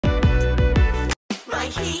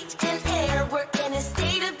heat and air were in a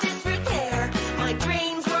state of disrepair. My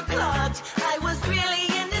drains were clogged, I was really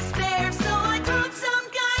in despair. So I called some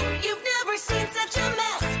guy, you've never seen such a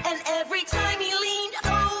mess. And every time he leaned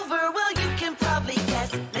over, well, you can probably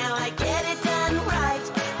guess. Now I get it done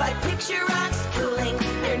right by Picture Rocks Cooling.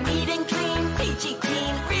 They're neat and clean, peachy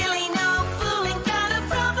keen, really no fooling. Got a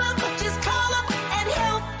problem? Just call up and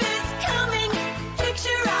help is coming.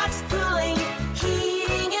 Picture Rocks Cooling,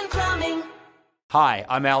 heating and plumbing. Hi,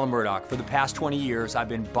 I'm Alan Murdoch. For the past 20 years, I've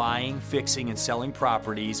been buying, fixing, and selling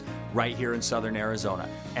properties right here in southern Arizona.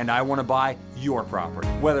 And I want to buy your property.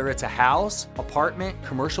 Whether it's a house, apartment,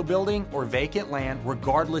 commercial building, or vacant land,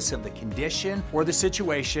 regardless of the condition or the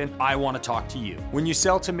situation, I want to talk to you. When you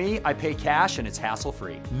sell to me, I pay cash and it's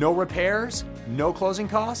hassle-free. No repairs, no closing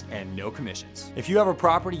costs, and no commissions. If you have a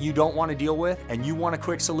property you don't want to deal with and you want a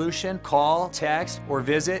quick solution, call, text, or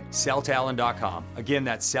visit selltalon.com. Again,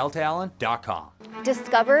 that's selltalon.com.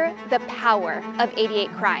 Discover the power of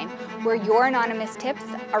 88 Crime, where your anonymous tips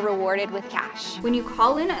are rewarded with cash. When you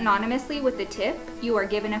call in anonymously with a tip, you are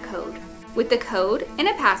given a code. With the code and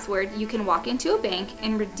a password, you can walk into a bank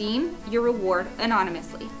and redeem your reward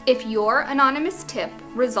anonymously. If your anonymous tip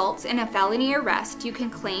results in a felony arrest, you can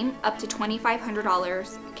claim up to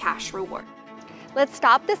 $2,500 cash reward. Let's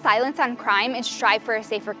stop the silence on crime and strive for a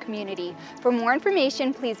safer community. For more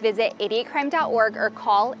information, please visit 88crime.org or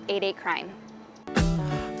call 88crime.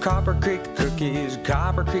 Copper Creek Cookies,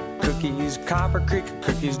 Copper Creek Cookies,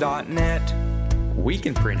 coppercreekcookies.net. We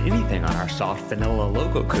can print anything on our soft vanilla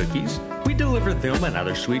logo cookies. We deliver them and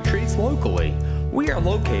other sweet treats locally. We are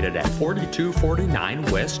located at 4249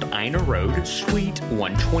 West Ina Road, Suite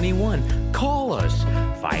 121. Call us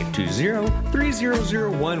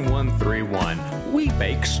 520-300-1131. We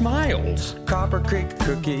bake smiles. Copper Creek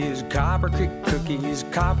Cookies, Copper Creek Cookies,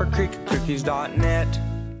 coppercreekcookies.net.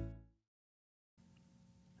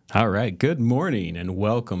 All right, good morning and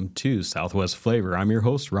welcome to Southwest Flavor. I'm your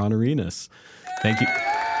host, Ron Arenas. Thank you.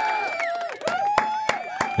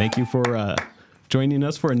 Thank you for joining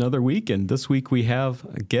us for another week. And this week we have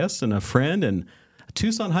a guest and a friend and a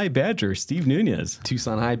Tucson High Badger, Steve Nunez.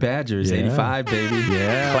 Tucson High Badgers, Yeah. 85, baby.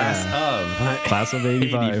 Yeah. Class of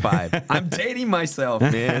 85. 85. I'm dating myself,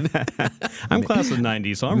 man. I'm class of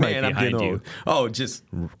 90, so I'm Man, right behind getting you. old. Oh, just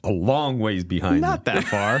a long ways behind Not that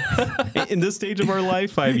far. In this stage of our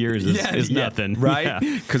life, 5 years is nothing. Right?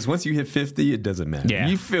 Because once you hit 50, it doesn't matter. Yeah.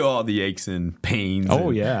 You feel all the aches and pains. Oh,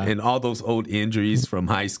 and, yeah. And all those old injuries from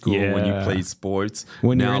high school when you Yeah. played sports.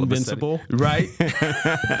 When Now you're all of a sudden- invincible. Right?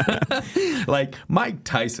 Like Mike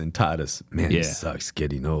Tyson taught us, man, Yeah. it sucks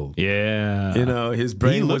getting old. Yeah. You know, his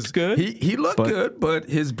brain looked was good, He looked but- good, but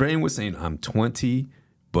his brain was saying, I'm 20,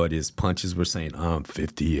 but his punches were saying, I'm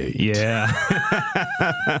 58. Yeah.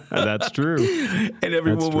 That's true. And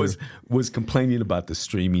everyone That's was complaining about the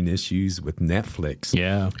streaming issues with Netflix.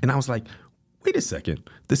 Yeah. And I was like, wait a second.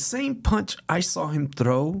 The same punch I saw him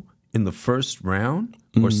throw in the first round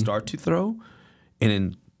or start to throw, and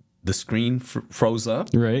then the screen froze up.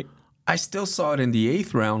 Right. I still saw it in the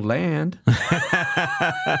 8th round land.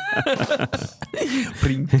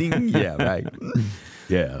 Ding, ding. Yeah, right.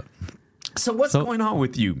 Yeah. So what's going on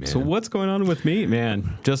with you, man? So what's going on with me,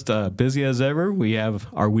 man? Just busy as ever. We have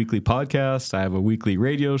our weekly podcast. I have a weekly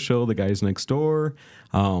radio show, The Guys Next Door,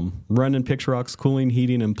 running Picture Rocks Cooling,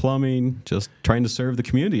 Heating, and Plumbing, just trying to serve the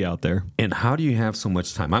community out there. And how do you have so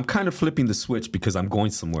much time? I'm kind of flipping the switch because I'm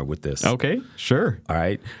going somewhere with this. Okay, sure. All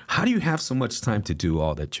right. How do you have so much time to do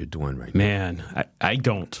all that you're doing right now? Man, I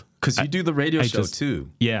don't. Because you do the radio show just- too.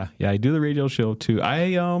 Yeah, I do the radio show too.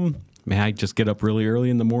 I just get up really early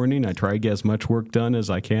in the morning. I try to get as much work done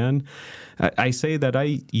as I can. I say that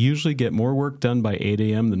I usually get more work done by 8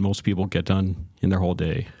 a.m. than most people get done in their whole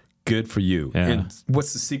day. Good for you. Yeah. And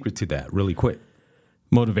what's the secret to that, really quick?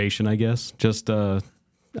 Motivation, I guess.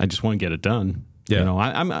 I just want to get it done. Yeah. You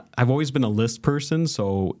know, I've always been a list person,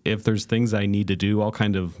 so if there's things I need to do, I'll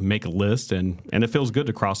kind of make a list, and it feels good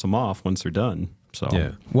to cross them off once they're done. So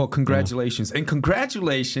Yeah. Well, congratulations. And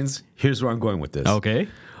congratulations, here's where I'm going with this. Okay.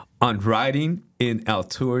 On riding in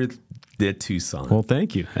Altura de Tucson. Well,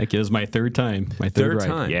 thank you. This is my third time. My third ride.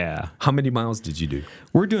 time? Yeah. How many miles did you do?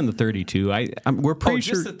 We're doing the 32. We're pretty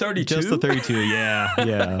just sure the 32? Just the 32. Yeah.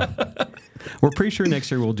 We're pretty sure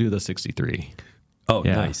next year we'll do the 63. Oh,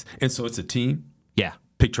 Yeah. nice. And so it's a team? Yeah.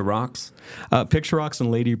 Picture Rocks? Picture Rocks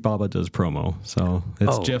and Lady Baba does promo. So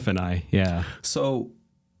it's Oh. Jeff and I. Yeah. So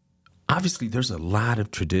obviously there's a lot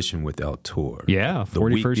of tradition with El Tour. Yeah, the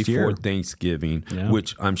week 41st before year. Thanksgiving, Yeah.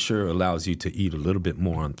 which I'm sure allows you to eat a little bit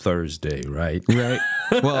more on Thursday, right? Right.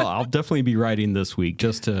 Well, I'll definitely be riding this week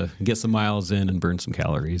just to get some miles in and burn some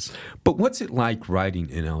calories. But what's it like riding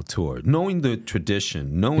in El Tour? Knowing the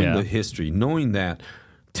tradition, knowing Yeah. the history, knowing that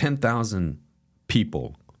 10,000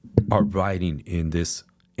 people are riding in this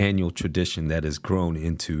annual tradition that has grown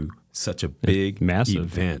into such a big massive.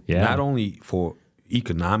 event, Yeah. not only for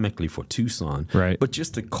economically for Tucson, Right. but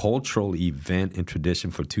just a cultural event and tradition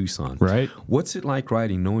for Tucson. Right. What's it like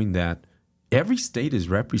riding knowing that every state is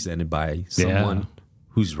represented by someone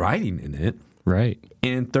who's riding in it Right.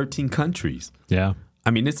 in 13 countries? Yeah.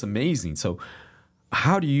 I mean, it's amazing. So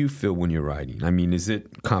how do you feel when you're riding? I mean, is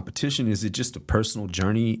it competition? Is it just a personal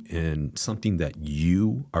journey and something that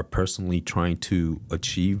you are personally trying to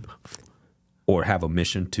achieve or have a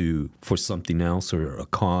mission for something else or a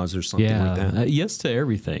cause or something like that? Yes to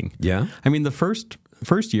everything. Yeah? I mean, the first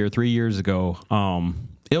year, 3 years ago,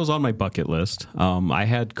 it was on my bucket list. I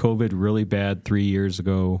had COVID really bad 3 years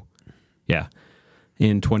ago. Yeah,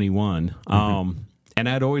 in 21. And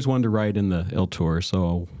I'd always wanted to ride in the El Tour.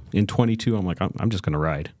 So in 22, I'm like, I'm just going to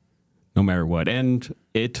ride no matter what. And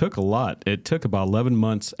it took a lot. It took about 11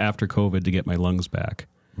 months after COVID to get my lungs back.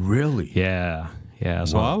 Really? Yeah. Yeah.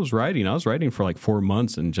 So I was riding for like 4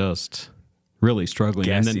 months and just really struggling.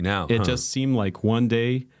 Gassing and then out, it huh? just seemed like one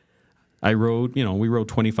day we rode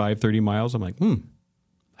 25, 30 miles. I'm like,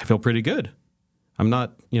 I feel pretty good. I'm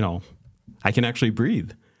not, I can actually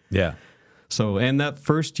breathe. Yeah. So, and that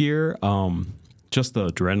first year, just the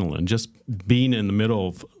adrenaline, just being in the middle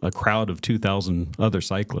of a crowd of 2,000 other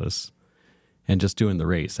cyclists and just doing the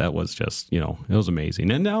race, that was just, it was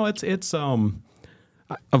amazing. And now it's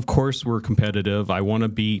of course we're competitive. I want to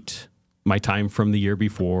beat my time from the year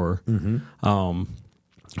before.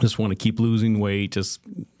 Just want to keep losing weight. Just,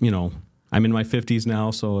 I'm in my 50s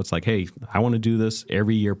now. So it's like, hey, I want to do this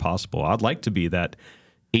every year possible. I'd like to be that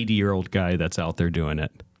 80-year-old guy that's out there doing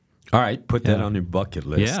it. All right, put that on your bucket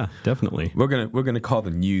list. Yeah, definitely. We're gonna call the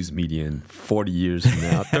news media in 40 years from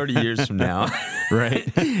now, 30 years from now. Right.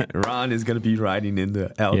 Ron is gonna be riding in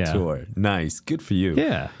the El Tour. Nice, good for you.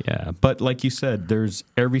 Yeah. But like you said, there's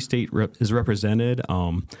every state is represented.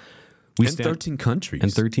 We in 13 countries. In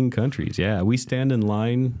 13 countries, yeah. We stand in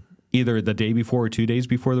line either the day before or 2 days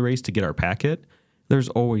before the race to get our packet. There's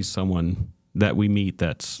always someone that we meet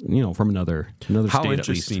that's, from another state. How at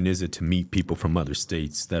interesting least. is it to meet people from other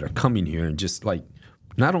states that are coming here and just like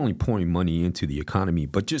not only pouring money into the economy,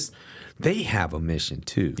 but just they have a mission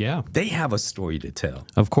too. Yeah. They have a story to tell.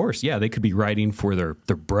 Of course, yeah. They could be riding for their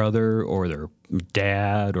brother or their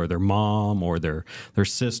dad or their mom or their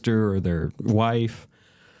sister or their wife.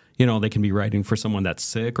 They can be riding for someone that's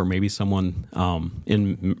sick or maybe someone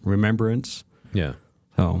in remembrance. Yeah.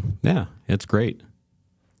 So, yeah, it's great.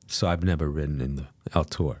 So I've never ridden in the El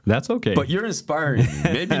Tour. That's okay. But you're inspiring me.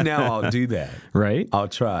 Maybe now I'll do that. Right? I'll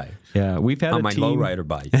try. Yeah, we've had on a my team. lowrider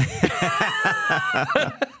bike.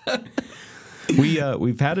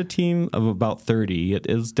 We've had a team of about 30. It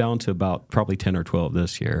is down to about probably 10 or 12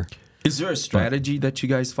 this year. Is there a strategy that you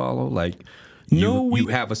guys follow? Like, No, you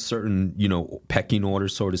have a certain, pecking order,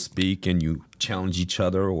 so to speak, and you challenge each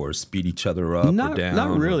other or speed each other up or down?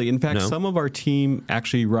 Not really. In fact, No? some of our team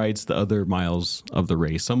actually rides the other miles of the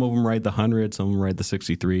race. Some of them ride the 100, some of them ride the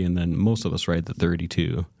 63, and then most of us ride the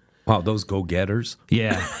 32. Wow, those go-getters.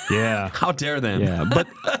 Yeah. How dare them? Yeah, but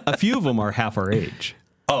a few of them are half our age.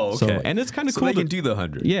 Oh, okay. So, and it's kind of So cool. they can do the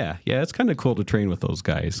 100. Yeah, it's kind of cool to train with those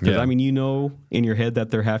guys. Because, Yeah. in your head that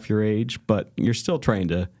they're half your age, but you're still trying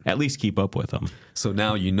to at least keep up with them. So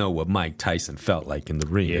now you know what Mike Tyson felt like in the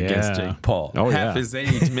ring against Jake Paul. Oh, Half yeah. his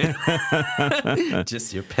age, man.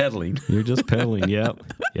 Just you're pedaling. You're just pedaling. Yep.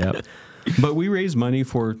 But we raise money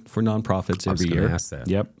for nonprofits every gonna year. ask that.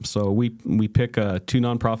 Yep. So we pick 2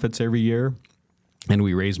 nonprofits every year, and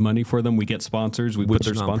we raise money for them. We get sponsors. We Which put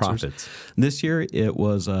their sponsors. nonprofits? This year it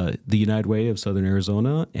was the United Way of Southern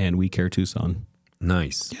Arizona and We Care Tucson.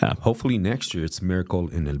 Nice. Yeah. Hopefully next year it's Milagro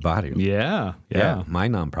En El Barrio. Yeah. My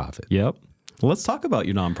nonprofit. Yep. Well, let's talk about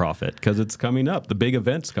your nonprofit because it's coming up. The big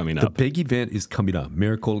event's coming The up. big event is coming up.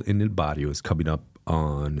 Milagro En El Barrio is coming up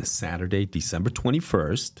on Saturday, December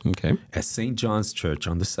 21st Okay. at St. John's Church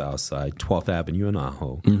on the south side, 12th Avenue in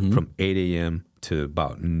Ajo, Mm-hmm. from 8 a.m. to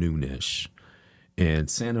about noonish. And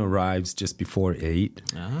Santa arrives just before 8.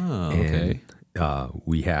 Oh, okay. And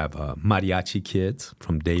we have mariachi kids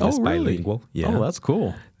from Davis Bilingual. Yeah. Oh, that's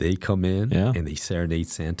cool. They come in Yeah. and they serenade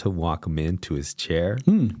Santa, walk him into his chair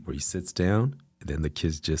where he sits down. And then the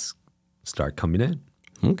kids just start coming in.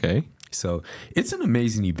 Okay. So it's an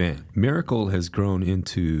amazing event. Miracle has grown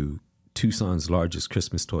into Tucson's largest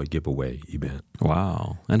Christmas toy giveaway event.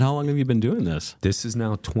 Wow. And how long have you been doing this? This is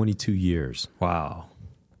now 22 years. Wow.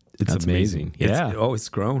 It's That's amazing. Yeah. It's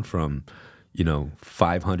grown from,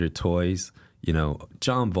 500 toys.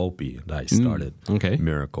 John Volpe and I started okay.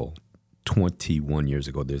 Miracle 21 years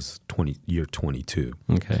ago. This year 22.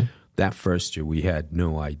 Okay. That first year, we had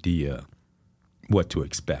no idea what to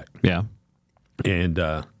expect. Yeah. And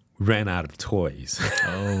ran out of toys.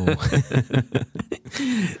 Oh.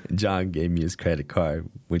 John gave me his credit card,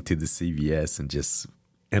 went to the CVS and just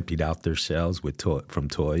emptied out their shelves with from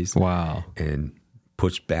toys. Wow. And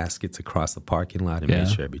pushed baskets across the parking lot and made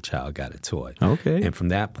sure every child got a toy. Okay. And from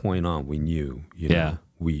that point on, we knew,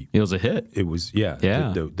 it was a hit. It was, Yeah.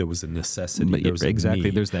 There was a necessity. But exactly.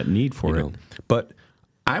 There's that need for it. But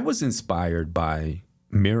I was inspired by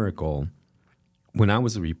Miracle when I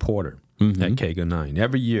was a reporter at KGUN.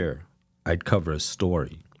 Every year, I'd cover a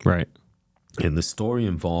story. Right. And the story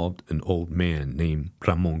involved an old man named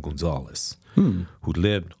Ramon Gonzalez, who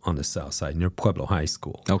lived on the south side near Pueblo High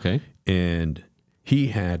School. Okay. And he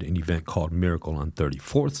had an event called Miracle on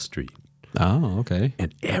 34th Street. Oh, okay.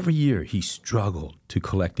 And every year he struggled to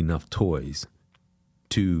collect enough toys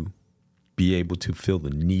to be able to fill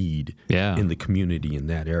the need in the community in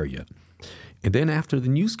that area. And then after the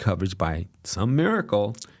news coverage, by some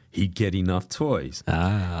miracle, he'd get enough toys.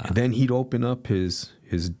 And then he'd open up his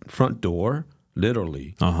front door,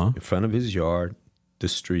 literally, in front of his yard, the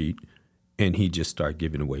street, and he'd just start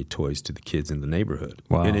giving away toys to the kids in the neighborhood.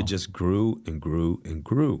 Wow. And it just grew and grew and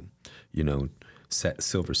grew.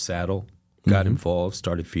 Silver Saddle got involved,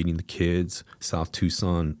 started feeding the kids. South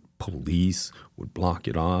Tucson police would block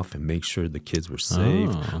it off and make sure the kids were safe.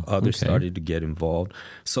 Others started to get involved.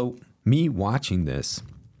 So me watching this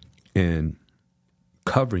and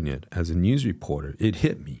covering it as a news reporter, it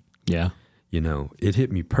hit me. Yeah. It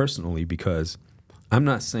hit me personally because I'm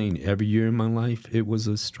not saying every year in my life it was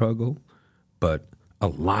a struggle, but a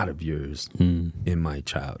lot of years in my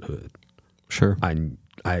childhood. Sure.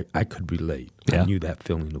 I could relate. Yeah. I knew that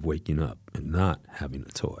feeling of waking up and not having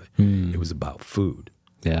a toy. It was about food.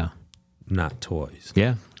 Yeah. Not toys.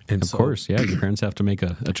 Yeah. And of course, your parents have to make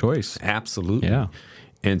a choice. Absolutely. Yeah.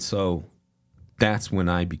 And so that's when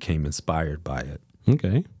I became inspired by it.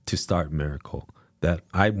 Okay. To start Miracle, that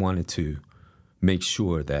I wanted to make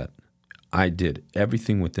sure that I did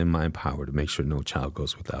everything within my power to make sure no child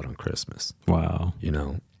goes without on Christmas. Wow.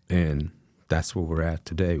 And that's where we're at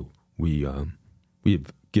today. We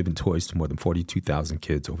have given toys to more than 42,000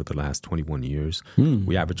 kids over the last 21 years.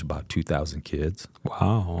 We average about 2,000 kids.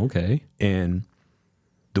 Wow, okay. And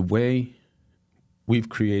the way we've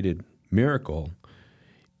created Miracle,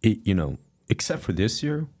 except for this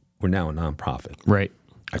year, we're now a nonprofit. Right.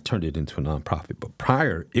 I turned it into a nonprofit. But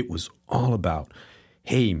prior, it was all about,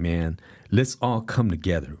 hey, man, let's all come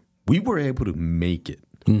together. We were able to make it.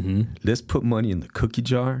 Let's put money in the cookie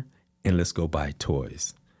jar and let's go buy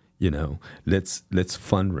toys. Let's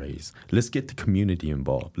fundraise. Let's get the community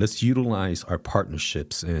involved. Let's utilize our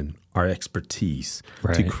partnerships and our expertise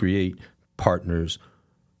to create partners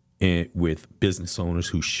with business owners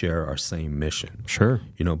who share our same mission. Sure.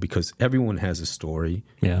 Because everyone has a story.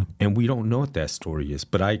 Yeah. And we don't know what that story is.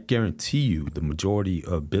 But I guarantee you the majority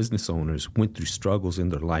of business owners went through struggles in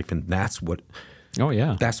their life, and that's what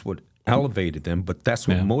that's what elevated them, but that's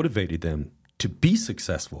what motivated them to be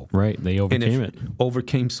successful. Right. They overcame it.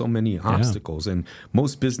 Overcame so many obstacles. And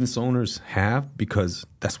most business owners have, because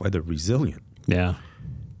that's why they're resilient. Yeah.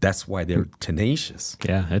 That's why they're tenacious.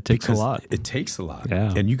 Yeah, it takes a lot. It takes a lot.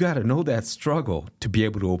 Yeah. And you got to know that struggle to be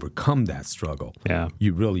able to overcome that struggle. Yeah.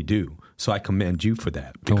 You really do. So I commend you for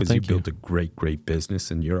that, because you thank you. built a great, great business,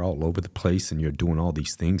 and you're all over the place and you're doing all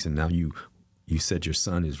these things. And now you said your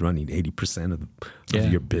son is running 80%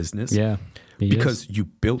 of your business. Yeah. Because you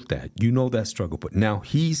built that. You know that struggle. But now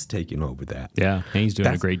he's taking over that. Yeah. And he's doing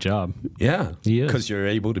a great job. Yeah. He is. Because you're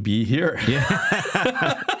able to be here.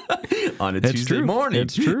 Yeah. On a It's Tuesday true. morning.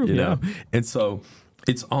 It's true. You know? And so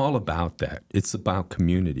it's all about that. It's about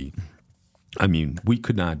community. I mean, we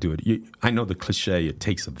could not do it. I know the cliche, it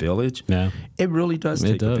takes a village. Yeah. It really does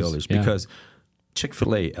take a village, because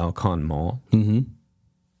Chick-fil-A, Elcon Mall,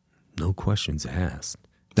 no questions asked.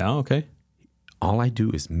 Oh, okay. All I do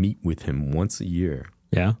is meet with him once a year.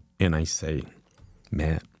 Yeah. And I say,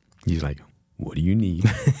 Matt, he's like, what do you need?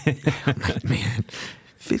 I'm like, man,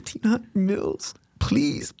 1,500 meals,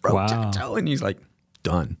 please, bro. Wow. And he's like,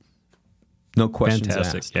 done. No questions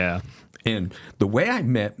Fantastic. asked. Yeah. And the way I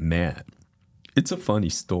met Matt, it's a funny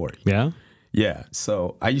story. Yeah. Yeah.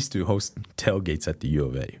 So I used to host tailgates at the U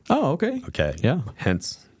of A. Oh, okay. Okay. Yeah.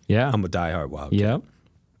 Hence, Yeah. I'm a diehard Wildcat. Yeah.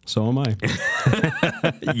 So am I.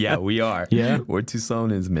 Yeah, we are. Yeah. We're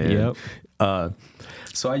Tucsonans, man. Yep.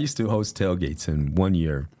 So I used to host tailgates, and one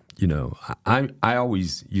year, you know, I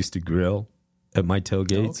always used to grill at my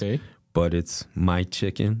tailgates, Okay. but it's my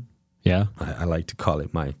chicken. Yeah. I like to call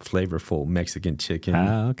it my flavorful Mexican chicken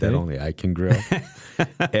Okay. that only I can grill.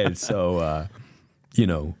 And so, you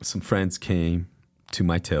know, some friends came to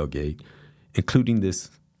my tailgate, including this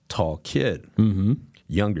tall kid,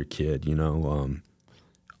 younger kid, you know,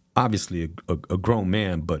 obviously a grown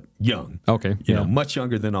man, but young. Okay. You know, much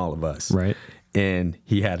younger than all of us. Right. And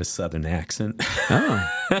he had a Southern accent. Oh.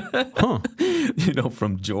 Huh. You know,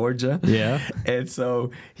 from Georgia. Yeah. And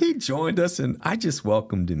so he joined us, and I just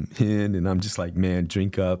welcomed him in, and I'm just like, man,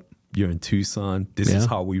 drink up. You're in Tucson. This is Yeah.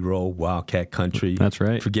 how we roll, Wildcat country. That's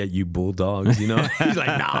right. Forget you bulldogs, you know? He's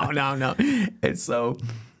like, no. And so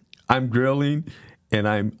I'm grilling, and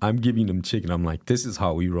I'm giving him chicken. I'm like, this is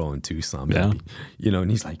how we roll in Tucson, baby. Yeah. You know, and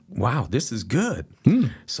he's like, wow, this is good.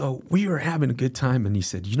 So we were having a good time, and he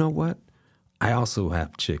said, you know what? I also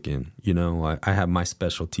have chicken. You know, I have my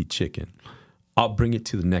specialty chicken. I'll bring it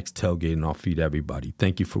to the next tailgate, and I'll feed everybody.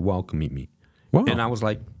 Thank you for welcoming me. Wow. And I was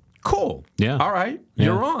like, cool. Yeah. All right. Yeah.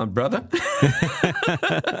 You're on, brother.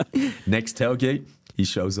 Next tailgate, he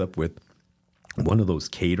shows up with one of those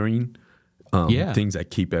catering Yeah. things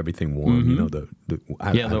that keep everything warm. You know, the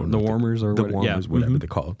warmers or the what- warmers, yeah. whatever they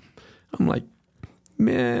call it. I'm like,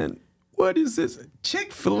 man, what is this?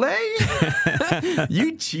 Chick-fil-A?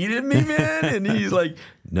 You cheated me, man? And he's like,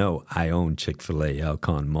 no, I own Chick-fil-A,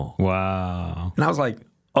 Elcon Mall. Wow. And I was like,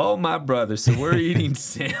 oh, my brother. So we're eating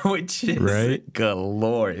sandwiches Right.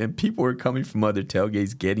 galore. And people were coming from other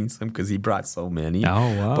tailgates getting some because he brought so many.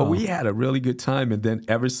 Oh, wow. But we had a really good time. And then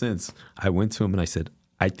ever since, I went to him and I said,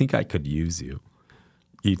 I think I could use you.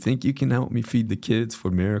 You think you can help me feed the kids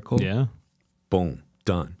for Miracle? Yeah. Boom.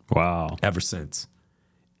 Done. Wow. Ever since.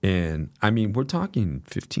 And I mean, we're talking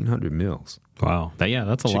 1,500 meals. Wow.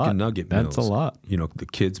 That's a lot. Chicken nugget meals. That's a lot. You know, the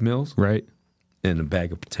kids' meals. Right. And a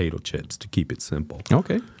bag of potato chips to keep it simple.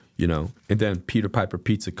 Okay. You know, and then Peter Piper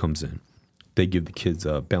Pizza comes in. They give the kids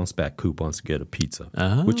bounce back coupons to get a pizza,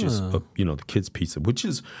 which is, you know, the kids' pizza, which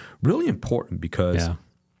is really important because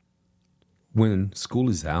when school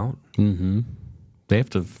is out, They have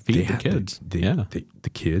to feed the kids. The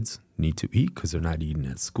kids need to eat because they're not eating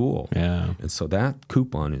at school. Yeah. And so that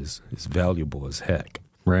coupon is valuable as heck.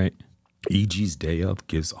 Right. EG's day of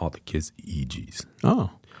gives all the kids EGs. Oh.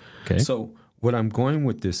 Okay. So what I'm going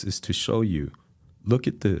with this is to show you, look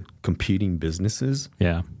at the competing businesses,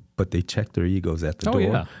 yeah. but they check their egos at the Oh, door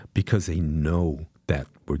yeah. because they know that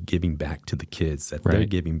we're giving back to the kids, that they're Right.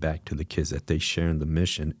 giving back to the kids, that they share in the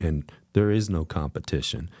mission, and there is no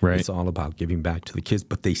competition. Right. It's all about giving back to the kids,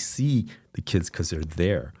 but they see the kids because they're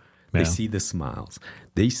there. Yeah. They see the smiles.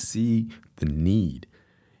 They see the need.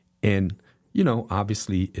 And, you know,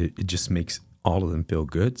 obviously it just makes all of them feel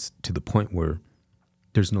good to the point where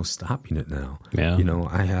there's no stopping it now. Yeah. You know,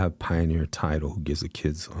 I have Pioneer Title who gives the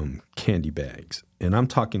kids candy bags. And I'm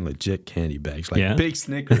talking legit candy bags, like Yeah. big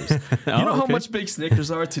Snickers. You know how okay. much big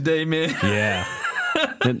Snickers are today, man? Yeah.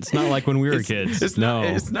 It's not like when we were kids. It's no.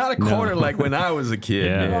 not, it's not a quarter like when I was a kid,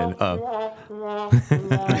 Yeah. man.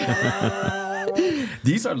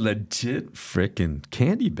 These are legit freaking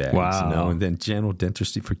candy bags, Wow. you know. And then General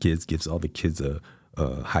Dentistry for Kids gives all the kids a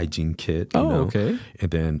hygiene kit. Oh, you know? okay.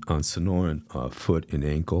 And then on Sonoran foot and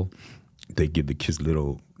ankle, they give the kids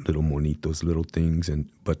little monitos, little things,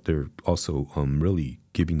 but they're also really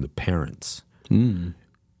giving the parents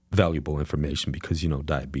valuable information because, you know,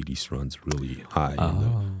 diabetes runs really high in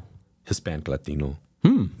the Hispanic, Latino,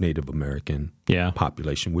 Native American Yeah.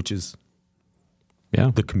 population, which is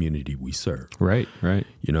Yeah. the community we serve. Right. Right.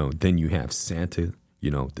 You know, then you have Santa, you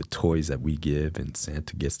know, the toys that we give, and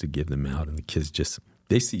Santa gets to give them out, and the kids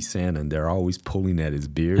they see Santa and they're always pulling at his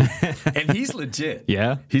beard. And he's legit.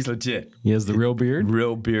 Yeah. He's legit. He has the real beard?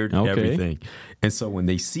 Real beard, Okay. everything. And so when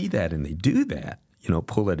they see that and they do that, you know,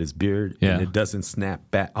 pull at his beard Yeah. and it doesn't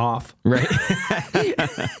snap back off Right.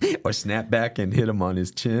 or snap back and hit him on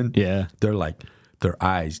his chin, Yeah. they're like, their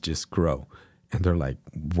eyes just grow and they're like,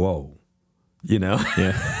 whoa, you know?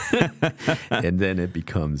 Yeah. And then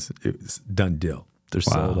it's done deal. They're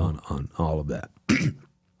sold on all of that.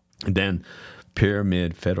 And then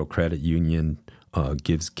Pyramid Federal Credit Union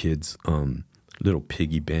gives kids little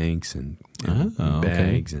piggy banks and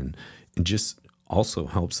bags and just also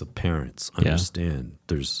helps the parents understand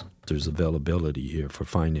there's availability here for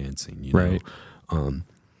financing. You know? Right.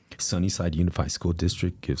 Sunnyside Unified School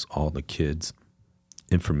District gives all the kids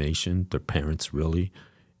information, their parents really.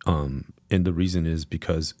 And the reason is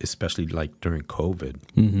because, especially like during COVID,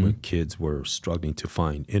 when kids were struggling to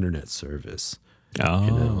find internet service,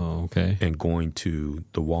 Oh, okay. And going to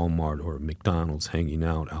the Walmart or McDonald's, hanging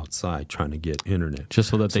out outside, trying to get internet. Just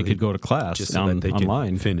so that they could go to class just so that they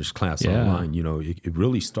online. could finish class online. You know, it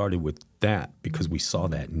really started with that because we saw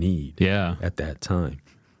that need at that time.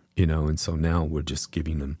 You know, and so now we're just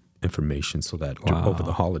giving them information so that over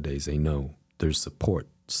the holidays they know there's support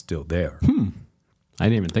still there. I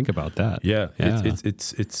didn't even think about that. Yeah.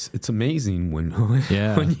 It's amazing when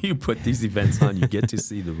when you put these events on, you get to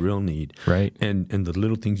see the real need. Right. And the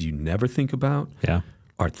little things you never think about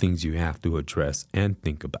are things you have to address and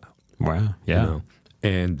think about. Wow. Yeah. You know?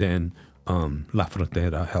 And then La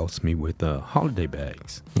Frontera helps me with holiday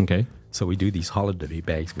bags. Okay. So we do these holiday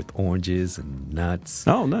bags with oranges and nuts.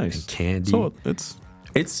 Oh, nice. And candy. So it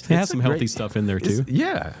has some healthy great stuff in there too.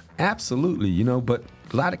 Yeah, absolutely. You know, but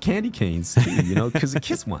a lot of candy canes too. You know, because the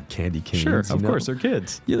kids want candy canes. Sure, of course, they're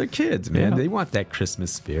kids. Yeah, they're kids, man. Yeah. They want that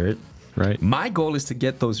Christmas spirit. Right. My goal is to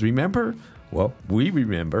get those. Remember? Well, we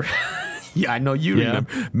remember. Yeah, I know you remember.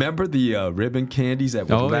 Remember the ribbon candies that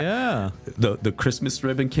would the Christmas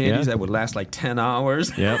ribbon candies that would last like 10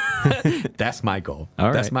 hours? Yep. That's my goal.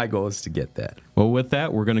 All That's right. my goal, is to get that. Well, with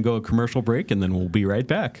that, we're going to go a commercial break, and then we'll be right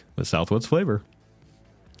back with Southwest Flavor.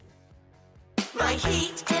 My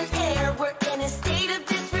heat and air were in a state of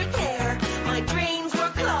disrepair. My drains were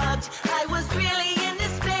clogged. I was really in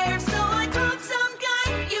despair. So I called some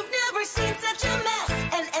guy. You've never seen such a mess.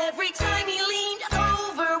 And every time he leaned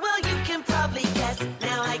over, well, you can probably guess.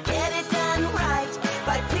 Now I get it done right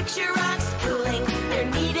by Picture Rocks Cooling. They're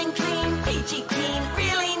neat and clean, peachy keen.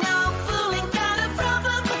 Really no fooling. Got a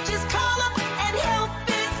problem? Just call up and help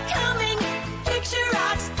is coming. Picture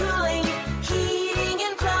Rocks Cooling, heating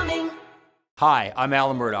and plumbing. Hi, I'm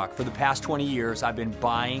Alan Murdoch. For the past 20 years, I've been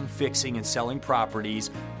buying, fixing, and selling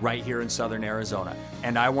properties right here in Southern Arizona.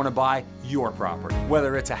 And I want to buy your property.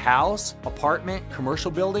 Whether it's a house, apartment,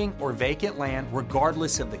 commercial building, or vacant land,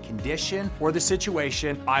 regardless of the condition or the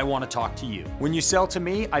situation, I want to talk to you. When you sell to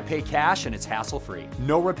me, I pay cash and it's hassle-free.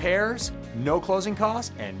 No repairs, no closing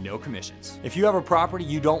costs, and no commissions. If you have a property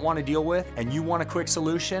you don't want to deal with and you want a quick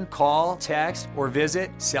solution, call, text, or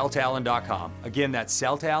visit selltoalan.com. Again, that's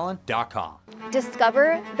selltoalan.com.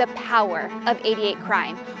 Discover the power of 88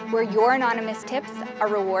 Crime, where your anonymous tips are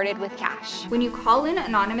rewarded with cash. When you call in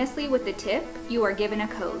anonymously with the tip, you are given a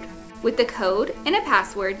code. With the code and a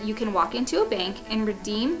password, you can walk into a bank and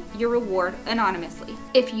redeem your reward anonymously.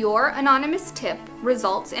 If your anonymous tip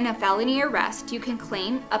results in a felony arrest, you can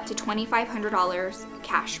claim up to $2,500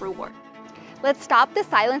 cash reward. Let's stop the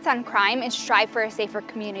silence on crime and strive for a safer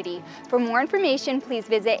community. For more information, please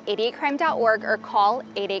visit 88crime.org or call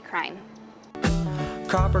 88crime.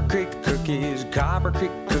 Copper Creek Cookies, Copper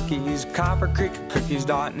Creek Cookies,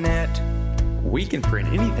 coppercreekcookies.net. We can print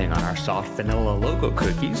anything on our soft vanilla logo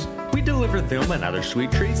cookies. We deliver them and other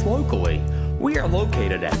sweet treats locally. We are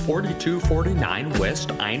located at 4249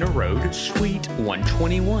 West Ina Road, Suite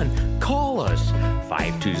 121. Call us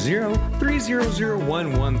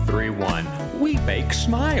 520-300-1131. We bake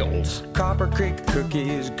smiles. Copper Creek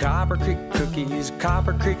Cookies, Copper Creek Cookies,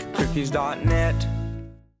 coppercreekcookies.net.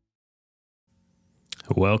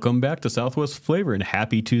 Welcome back to Southwest Flavor and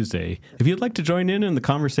happy Tuesday. If you'd like to join in the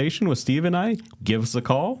conversation with Steve and I, give us a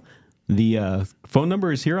call. The phone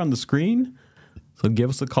number is here on the screen. So give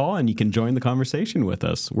us a call and you can join the conversation with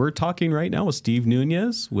us. We're talking right now with Steve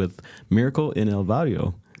Nunez with Milagro En El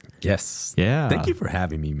Barrio. Yes. Yeah. Thank you for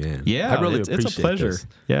having me, man. Yeah, I really appreciate it's a pleasure. this.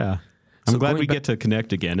 Yeah. I'm So glad going we back- get to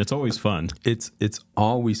connect again. It's always fun. It's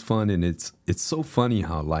always fun, and it's so funny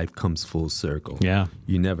how life comes full circle. Yeah.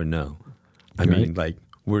 You never know. I mean, like,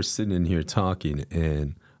 we're sitting in here talking,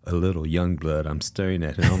 and a little young blood, I'm staring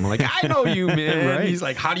at him. I'm like, I know you, man. Right. He's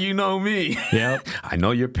like, how do you know me? Yep. I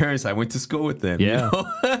know your parents. I went to school with them. Yeah.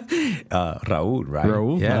 You know? Raul, right?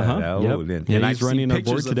 Raul, Yeah, uh-huh. Raul. Yep. And, Yeah, and he's I've running seen our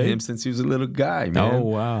board pictures of today. him since he was a little guy, man. Oh,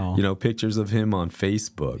 wow. You know, pictures of him on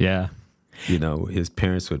Facebook. Yeah. You know, his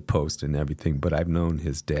parents would post and everything, but I've known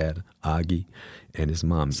his dad, Augie, and his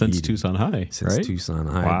mom, Since Edie, Tucson High, since right? Tucson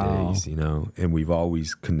High Wow. days, you know, and we've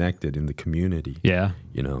always connected in the community. Yeah.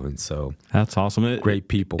 You know, and so That's awesome. great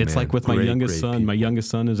people, It's man. like with my Great, youngest great son. people. My youngest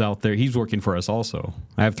son is out there. He's working for us also.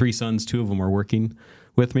 I have 3 sons. 2 of them are working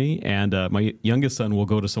with me. And my youngest son will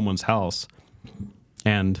go to someone's house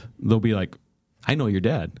and they'll be like, I know your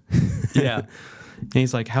dad. Yeah. And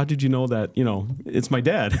he's like, how did you know that? You know, it's my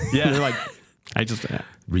dad. Yeah. And they're like, I just,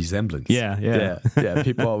 Resemblance. Yeah. Yeah.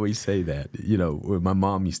 People always say that. You know, where my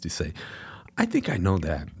mom used to say, I think I know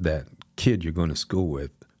that kid you're going to school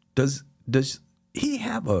with. Does he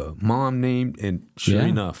have a mom named, and sure Yeah.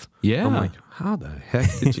 enough, Yeah. I'm like, how the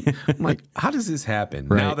heck did you? I'm like, how does this happen?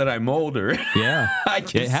 Right. Now that I'm older, Yeah. I can It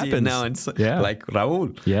see it happens. now. And Yeah. like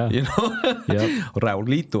Raul, Yeah. you know, Yep.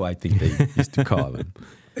 Raulito, I think they used to call him,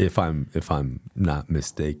 if I'm not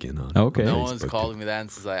mistaken. On Okay. No Facebook. one's calling me that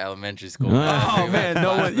since elementary school. Oh man,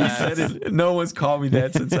 no one. You said it. No one's called me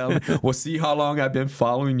that since elementary. Well, see how long I've been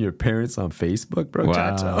following your parents on Facebook, bro. Wow.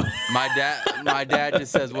 Chacho. My dad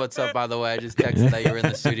just says, "What's up?" By the way, I just texted that you were in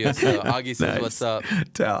the studio. So Augie says, Nice. "What's up?"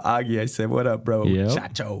 Tell Augie, I said, "What up, bro?" Yep.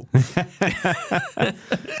 Chacho.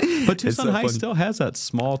 But Tucson so High funny. still has that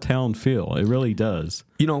small town feel. It really does.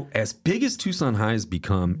 You know, as big as Tucson High has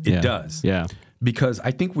become, it Yeah. does. Yeah. Because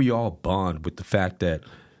I think we all bond with the fact that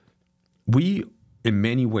we, in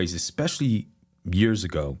many ways, especially years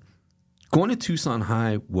ago, going to Tucson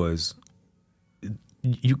High was,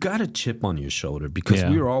 you got a chip on your shoulder because Yeah.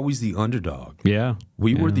 we were always the underdog. Yeah.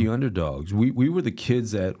 We were the underdogs. We were the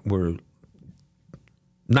kids that were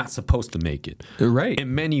not supposed to make it. Right.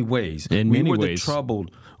 In many ways. In we many were ways. the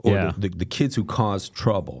troubled or Yeah. the kids who caused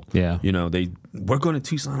trouble. Yeah. You know, we're going to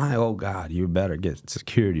Tucson High. Oh God, you better get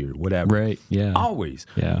security or whatever. Right. Yeah. Always.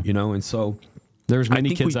 Yeah. You know, and so There's many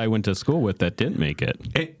think kids I went to school with that didn't make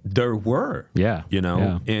it. there were. Yeah. You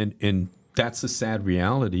know, Yeah. and that's a sad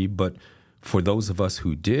reality, but for those of us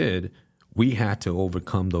who did, we had to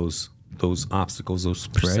overcome those obstacles, those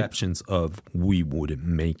perceptions of we wouldn't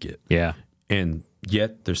make it. Yeah. And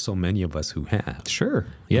yet there's so many of us who have. Sure.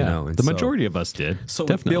 Yeah. know, and the so- majority of us did. So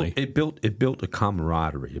Definitely. it built a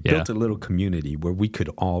camaraderie. It Yeah. built a little community where we could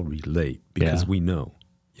all relate because Yeah. we know,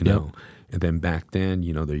 you Yep. know. And then back then,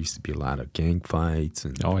 you know, there used to be a lot of gang fights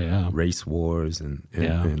and Oh, yeah. race wars and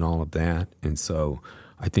Yeah. and all of that. And so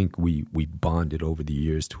I think we bonded over the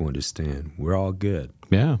years to understand we're all good.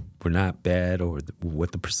 Yeah. We're not bad or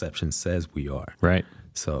what the perception says we are. Right.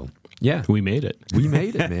 So yeah, We made it. we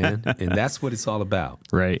made it, man. And that's what it's all about.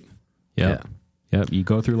 Right. Yep. Yep. You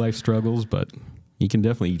go through life struggles, but you can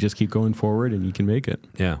definitely, you just keep going forward and you can make it.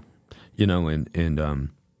 Yeah. You know, and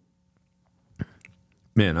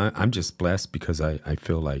man, I'm just blessed because I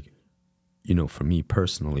feel like, you know, for me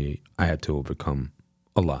personally, I had to overcome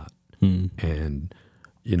a lot. And,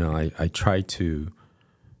 you know, I try to,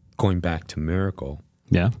 going back to Miracle,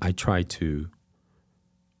 Yeah. I try to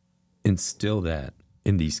instill that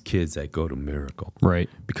in these kids that go to Miracle. Right.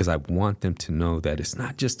 Because I want them to know that it's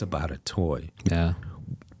not just about a toy. Yeah.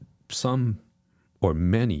 Some or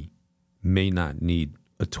many may not need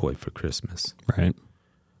a toy for Christmas, Right.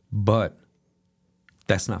 but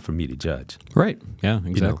that's not for me to judge. Right. Yeah, You know,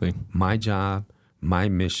 exactly. my job, my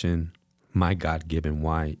mission, my God-given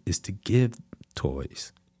why is to give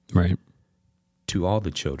toys Right. to all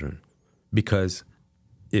the children. Because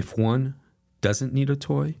if one doesn't need a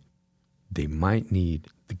toy, they might need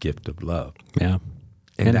the gift of love. Yeah.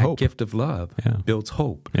 And And that hope. gift of love Yeah. builds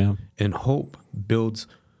hope. Yeah. And hope builds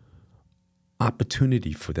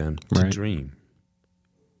opportunity for them to Right. dream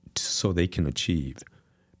so they can achieve.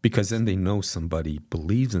 Because then they know somebody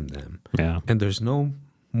believes in them. Yeah. And there's no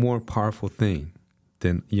more powerful thing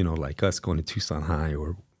than, you know, like us going to Tucson High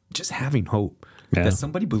or just having hope Yeah. that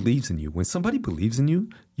somebody believes in you. When somebody believes in you,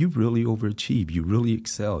 you really overachieve. You really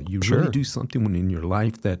excel. You Sure. really do something in your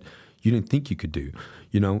life that you didn't think you could do.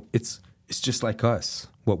 You know, it's just like us,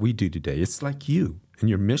 what we do today. It's like you and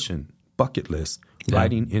your mission, bucket list, Yeah.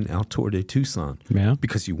 riding in El Tour de Tucson. Yeah.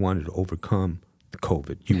 Because you wanted to overcome the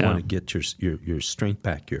COVID. You Yeah. want to get your strength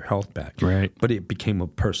back, your health back. Right. But it became a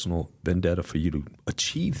personal vendetta for you to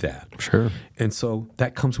achieve that. Sure. And so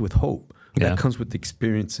that comes with hope. Yeah. That comes with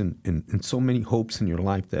experience and so many hopes in your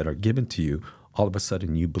life that are given to you. All of a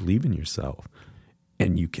sudden you believe in yourself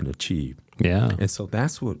and you can achieve. Yeah. And so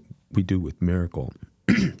that's what we do with Miracle.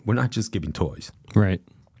 We're not just giving toys. Right.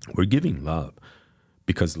 We're giving love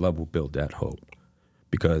because love will build that hope.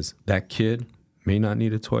 Because that kid may not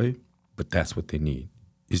need a toy, but that's what they need.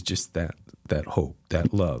 Is just that hope,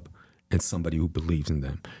 that love, and somebody who believes in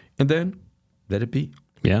them. And then let it be.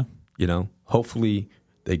 Yeah. You know, hopefully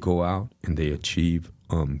they go out and they achieve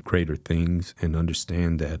greater things and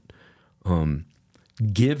understand that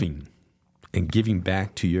giving and giving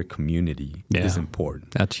back to your community Yeah. is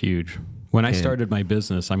important. That's huge. When I started my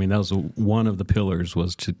business, I mean, that was one of the pillars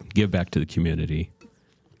was to give back to the community.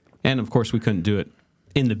 And of course, we couldn't do it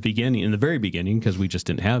in the very beginning, because we just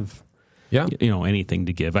didn't have, Yeah. anything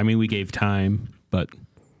to give. I mean, we gave time, but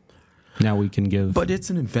now we can give. But it's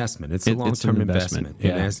an investment. It's a It's an long-term investment,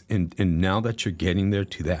 investment. yeah. And now that you're getting there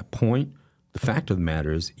to that point, the fact of the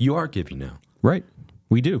matter is you are giving now. Right.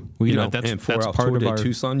 We do. You know, and for that's El part Tour of de our.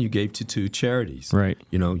 Tucson, you gave to 2 charities. Right.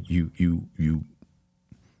 You know, you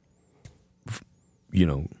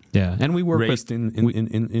Yeah, and we work raced with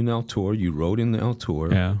in El Tour. You rode in the El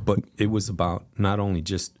Tour. Yeah. But it was about not only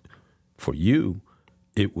just for you,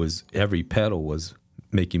 it was every pedal was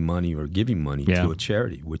making money or giving money to a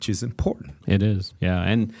charity, which is important. It is, yeah.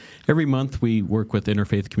 And every month we work with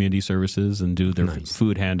Interfaith Community Services and do their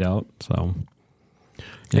food handout. So,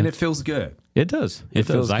 and it feels good. It does. It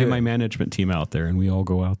does. I have my management team out there, and we all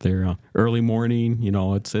go out there early morning.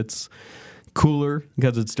 It's cooler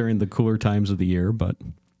because it's during the cooler times of the year, but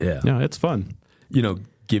it's fun.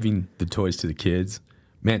 Giving the toys to the kids,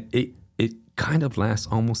 man, it kind of lasts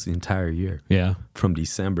almost the entire year. Yeah. From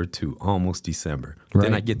December to almost December. Right.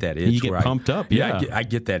 Then I get that itch. You get pumped up. Yeah. I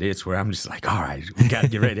get that itch where I'm just like, all right, we got to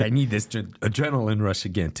get ready. I need this adrenaline rush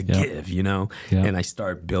again to give, Yeah. And I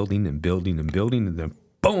start building and building and building, and then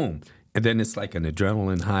boom. And then it's like an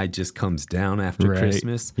adrenaline high just comes down after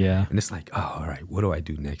Christmas. Yeah. And it's like, oh, all right, what do I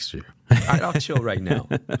do next year? All right, I'll chill right now.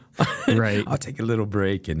 Right. I'll take a little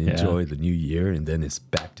break and enjoy the new year. And then it's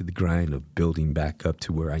back to the grind of building back up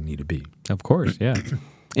to where I need to be. Of course, yeah.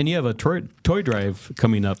 And you have a toy drive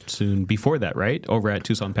coming up soon before that, right? Over at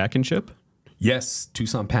Tucson Pack and Ship? Yes,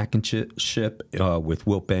 Tucson Pack and Ship with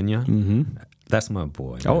Will Pena. Mm-hmm. That's my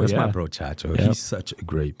boy. Oh, That's yeah. my bro, Chacho. Yep. He's such a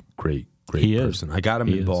great He person. is. I got him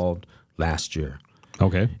He is. involved last year.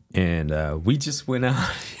 Okay. And we just went out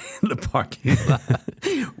in the parking lot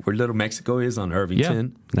where Little Mexico is on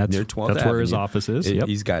Irvington, near 12th That's Avenue. where his office is. Yep.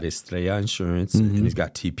 He's got Estrella Insurance, and he's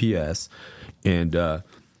got TPS. And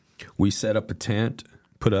we set up a tent,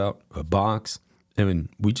 put out a box, and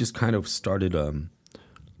we just kind of started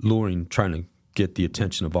trying to get the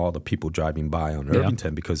attention of all the people driving by on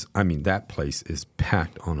Irvington because, that place is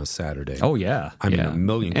packed on a Saturday. Oh, yeah. I mean, a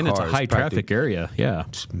million and cars. And it's a high-traffic area, yeah.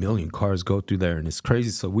 Just a million cars go through there, and it's crazy.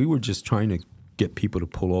 So we were just trying to get people to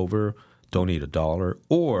pull over, donate $1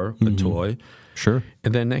 or a toy. Sure.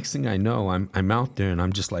 And then next thing I know, I'm out there, and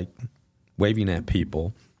I'm just like waving at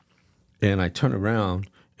people. And I turn around,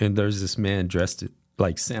 and there's this man dressed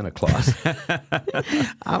like Santa Claus.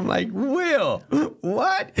 I'm like, Will,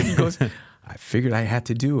 what? And he goes, I figured I had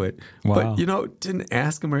to do it. Wow. But, didn't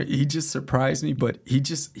ask him, or he just surprised me, but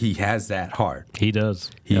he has that heart. He does.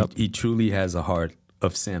 He truly has a heart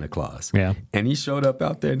of Santa Claus. Yeah. And he showed up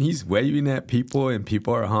out there, and he's waving at people, and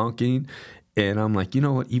people are honking. And I'm like, you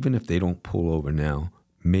know what? Even if they don't pull over now,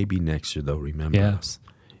 maybe next year they'll remember us.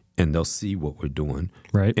 And they'll see what we're doing.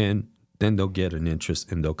 Right. And then they'll get an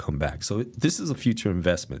interest, and they'll come back. So this is a future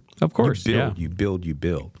investment. Of course, you build.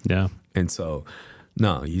 Yeah. And so,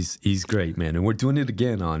 no, he's great, man. And we're doing it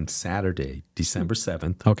again on Saturday, December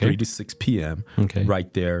 7th, Okay. 3 to 6 p.m. Okay.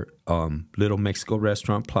 Right there, Little Mexico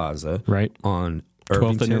Restaurant Plaza. Right. On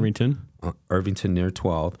 12th and Irvington. Irvington near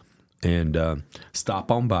 12th. And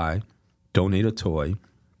stop on by, donate a toy,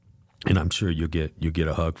 and I'm sure you'll get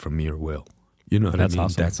a hug from me or Will. You know what That's I mean?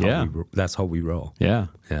 awesome. That's how we roll. Yeah.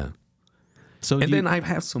 Yeah. So And then I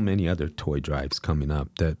have so many other toy drives coming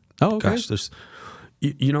up that, Oh, okay. gosh, there's,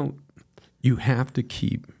 you have to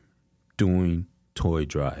keep doing toy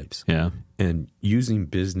drives. Yeah. And using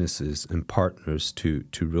businesses and partners to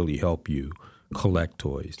really help you collect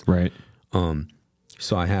toys. Right.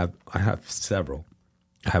 So I have several.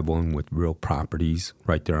 I have one with Real Properties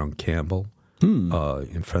right there on Campbell,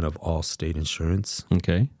 in front of Allstate Insurance,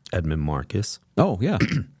 Okay. Edmund Marcus. Oh, yeah.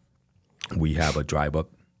 We have a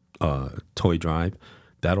drive-up toy drive.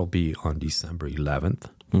 That'll be on December 11th,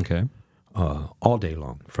 Okay. all day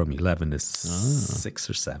long, from 11 to 6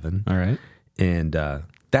 or 7. All right. And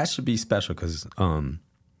that should be special because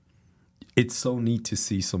it's so neat to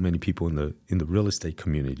see so many people in the real estate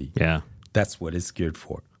community. Yeah. That's what it's geared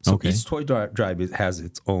for. So Okay. each toy drive has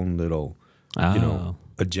its own little,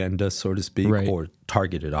 agenda, so to speak, Right. or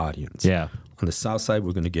targeted audience. Yeah. On the south side,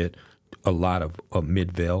 we're going to get a lot of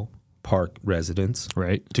Midvale Park residents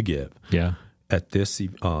Right. to give. Yeah. At this,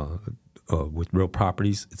 with Real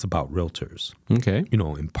Properties, it's about realtors, Okay.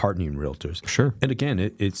 and partnering realtors. Sure. And again,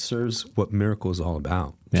 it serves what Miracle is all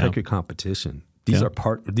about. Yeah. Check your competition. These Yeah. are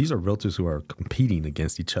realtors who are competing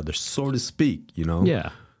against each other, so to speak. Yeah.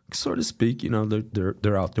 So to speak,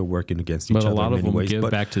 they're out there working against each But a other. lot in of many them ways, give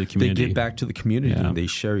but back to the community. They give back to the community, Yeah. and they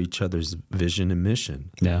share each other's vision and mission.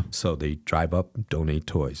 Yeah. So they drive up, donate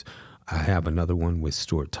toys. I have another one with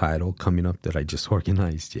Stuart Title coming up that I just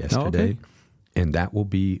organized yesterday, and that will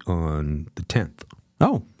be on the 10th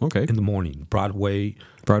Oh, okay. in the morning. Broadway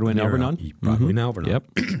Broadway and near, Alvernon? Broadway and Alvernon. Yep.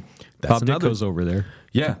 That's Bob another. Dicko's over there.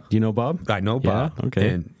 Yeah, Do you know Bob? I know Bob. Yeah, okay.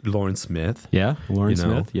 And Lauren Smith. Yeah. Lauren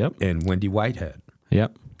Smith. Yep. And Wendy Whitehead.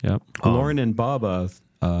 Yep. Lauren and Bob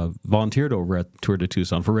volunteered over at Tour de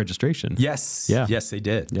Tucson for registration. Yes. Yeah. Yes, they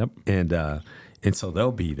did. Yep. And so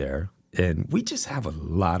they'll be there. And we just have a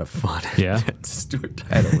lot of fun. Yeah. At Stuart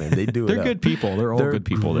Title, man. They do it. They're good people. They're all good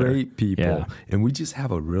people there. Great people. Yeah. And we just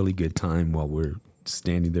have a really good time while we're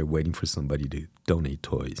standing there waiting for somebody to donate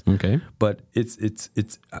toys. Okay. But it's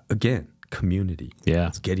again, community. Yeah.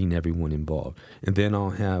 It's getting everyone involved. And then I'll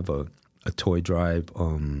have a toy drive,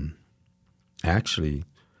 actually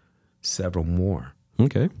several more.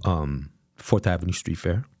 Okay. 4th Avenue Street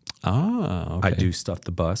Fair. Ah, okay. I do Stuff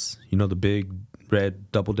the Bus. You know the big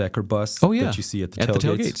red double-decker bus Oh, yeah. that you see at the At the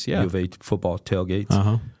tailgates? tailgates, yeah. U of A football tailgates.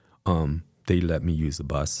 Uh-huh. They let me use the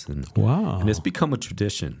bus. And, Wow. and it's become a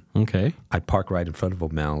tradition. Okay. I park right in front of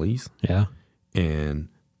O'Malley's, Yeah. and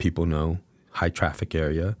people know high traffic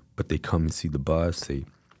area, but they come and see the bus.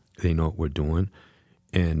 They know what we're doing.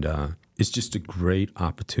 And it's just a great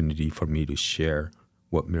opportunity for me to share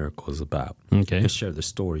what Miracle is about. Okay. And share the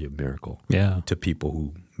story of Miracle. Yeah. To people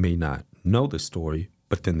who may not know the story,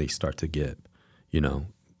 but then they start to get,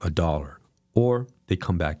 $1, or they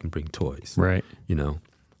come back and bring toys. Right.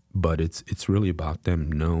 But it's really about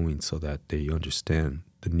them knowing so that they understand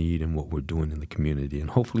the need and what we're doing in the community, and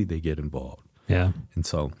hopefully they get involved. Yeah. And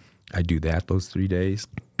so I do that those 3 days.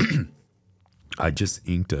 I just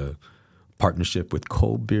inked a partnership with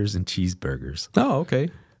Cold Beers and Cheeseburgers Oh, okay.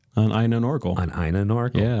 On Ina and Oracle. on Ina and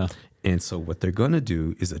Oracle. Yeah. And so what they're going to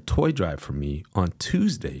do is a toy drive for me on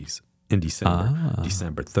Tuesdays in December.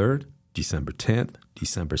 December 3rd, December 10th,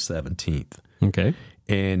 December 17th. Okay.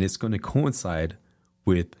 And it's going to coincide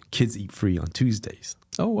with Kids Eat Free on Tuesdays.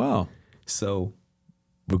 Oh, wow. So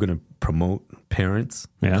we're going to promote parents.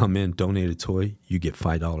 Yeah. Come in, donate a toy. You get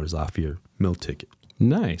 $5 off your meal ticket,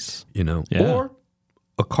 Nice. Yeah. Or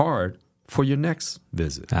a card for your next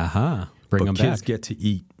visit. Aha. Bring them But kids back. get to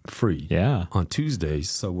eat free Yeah. on Tuesdays.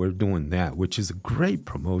 So we're doing that, which is a great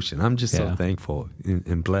promotion. I'm just so Yeah. thankful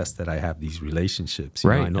and blessed that I have these relationships.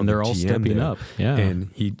 Right, I know and they're the all GM stepping there, up. Yeah. And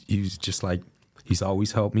he's just like, he's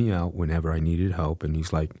always helped me out whenever I needed help. And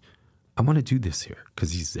he's like, I want to do this here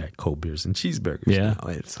because he's at Cold Beers and Cheeseburgers. Yeah. Now.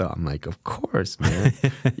 And so I'm like, of course, man.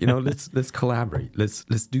 Let's collaborate. Let's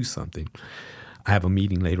do something. I have a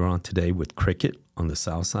meeting later on today with Cricket on the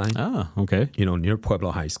South Side. Ah, okay. Near Pueblo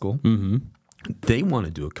High School. Mm-hmm. They want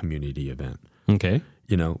to do a community event. Okay.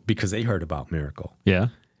 Because they heard about Miracle. Yeah.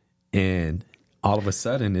 And all of a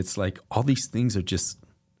sudden, it's like all these things are just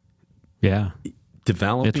Yeah.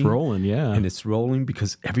 developing. It's rolling, yeah. And it's rolling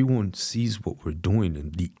because everyone sees what we're doing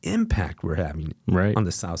and the impact we're having Right. on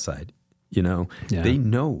the South Side. Yeah. They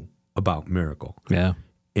know about Miracle. Yeah.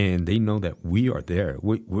 And they know that we are there.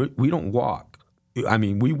 We don't walk. I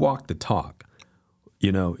mean, we walk the talk.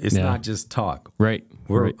 It's Yeah. not just talk. Right.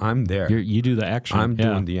 Right. I'm there. You do the action. I'm Yeah.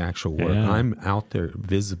 doing the actual work. Yeah. I'm out there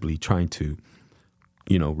visibly trying to,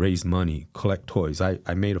 raise money, collect toys. I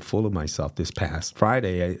made a fool of myself this past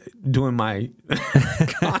Friday doing my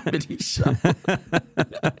comedy show.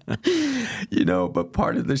 But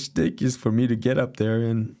part of the shtick is for me to get up there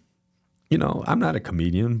and, I'm not a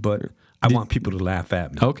comedian, but I want people to laugh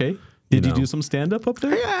at me. Okay. Did you know. do some stand-up up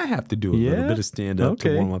there? Yeah, I have to do a little Yeah? bit of stand-up Okay.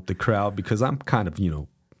 to warm up the crowd because I'm kind of,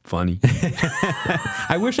 funny.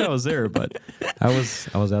 I wish I was there, but I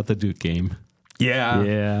was at the Duke game. Yeah.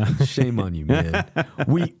 Yeah. Shame on you, man.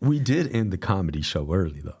 We did end the comedy show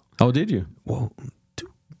early, though. Oh, did you? Well,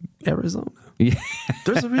 Arizona. Yeah.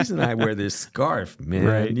 There's a reason I wear this scarf, man.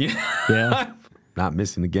 Right. Yeah. Not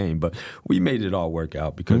missing the game, but we made it all work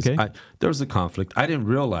out because Okay. there was a conflict. I didn't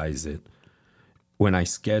realize it when I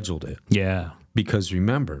scheduled it Yeah. because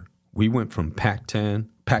remember, we went from Pac-12,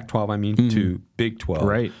 to Big 12.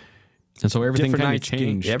 Right. And so everything Different kind of nights,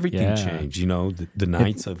 changed. everything Yeah. changed. The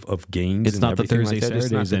nights of games. It's and not the everything Thursday, like that.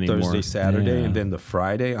 It's not Saturdays the anymore. Thursday, Saturday, Yeah. and then the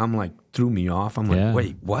Friday. I'm like, threw me off. I'm Yeah. like,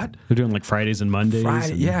 wait, what? They're doing like Fridays and Mondays.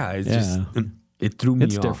 Friday? and- Yeah, it's just it threw me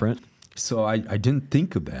It's off. different. So I didn't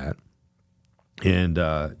think of that, and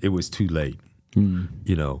it was too late.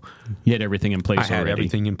 You had everything in place I had already.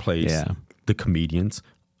 everything in place. Yeah. The comedians,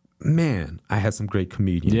 man, I had some great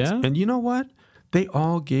comedians. Yeah? And you know what? They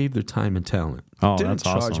all gave their time and talent. Oh, Didn't that's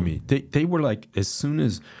charge awesome. me. They were like, as soon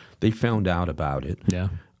as they found out about it. Yeah.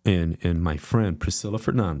 And my friend Priscilla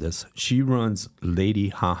Fernandez, she runs Lady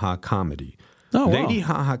Haha Comedy. Oh, wow. Lady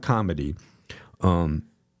Haha Comedy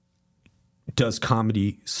does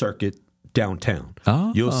comedy circuit downtown.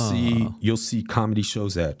 Oh. You'll see comedy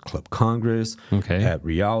shows at Club Congress, Okay. at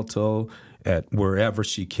Rialto, at wherever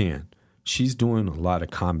she can. She's doing a lot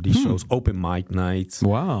of comedy shows, open mic nights.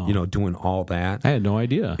 Wow. Doing all that. I had no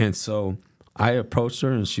idea. And so I approached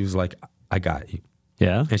her and she was like, I got you.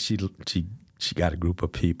 Yeah. And she got a group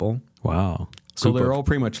of people. Wow. So Group they're of- all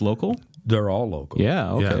pretty much local? They're all local.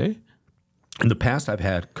 Yeah. Okay. In the past, I've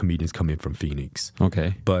had comedians come in from Phoenix,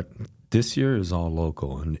 Okay. but This year is all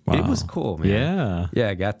local, and it was cool, man. Yeah. Yeah,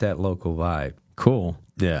 I got that local vibe. Cool.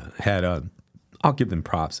 Yeah, had I'll give them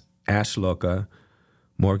props. Ash Loca,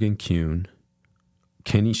 Morgan Kuhn,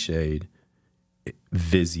 Kenny Shade,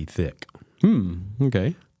 Vizzy Thick.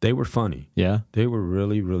 Okay. They were funny. Yeah. They were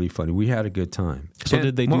really, really funny. We had a good time. So And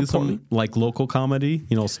did they more do some importantly- like local comedy,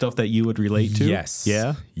 stuff that you would relate to? Yes.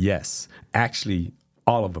 Yeah. Yes. Actually,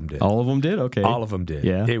 all of them did. All of them did? Okay. All of them did.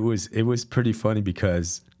 Yeah. It was pretty funny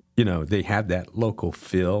because, they had that local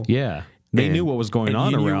feel. Yeah. They And- knew what was going and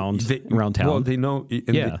on you knew around town. Well, they know,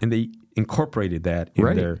 and they incorporated that in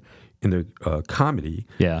Right. their comedy.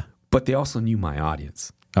 Yeah. But they also knew my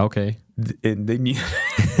audience. Okay. And they knew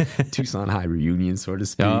Tucson High reunion, so to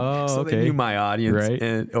speak. Oh, so okay. they knew my audience, Right.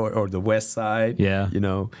 and or the West Side, Yeah.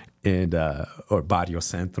 and or Barrio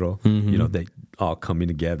Centro. They all coming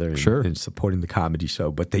together and, Sure. and supporting the comedy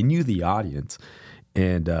show. But they knew the audience,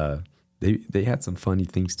 and they had some funny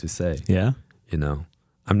things to say. Yeah.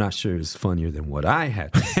 I'm not sure it's funnier than what I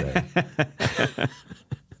had to say.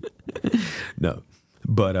 No,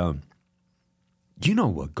 but you know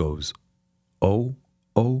what goes? Oh.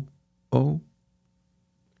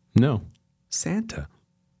 No. Santa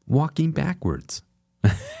walking backwards.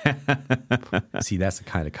 See, that's the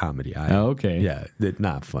kind of comedy Okay. Yeah, that's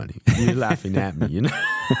not funny. You're laughing at me,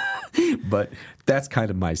 But that's kind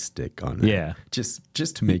of my stick on it. Yeah.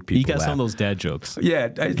 Just to make people You got laugh. some of those dad jokes. Yeah,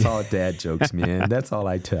 it's all dad jokes, man. That's all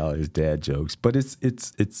I tell is dad jokes. But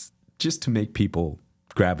it's just to make people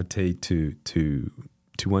gravitate to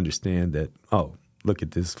understand that, oh, look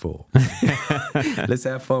at this fool. Let's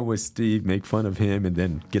have fun with Steve, make fun of him, and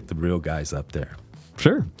then get the real guys up there.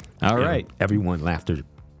 Sure. All And right. everyone laughed their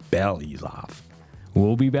bellies off.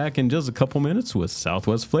 We'll be back in just a couple minutes with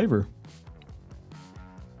Southwest Flavor.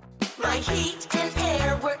 My heat and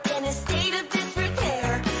air were in a state of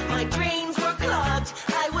disrepair. My drains were clogged.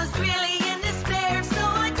 I was really in despair. So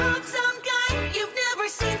I called some guy. You've never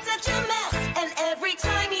seen such a mess. And every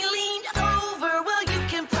time he leaned over, well, you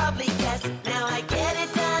can probably guess. Now I get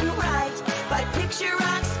it done right by Picture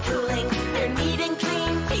Rocks Cooling. They're neat and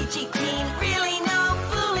clean, peachy keen. Really no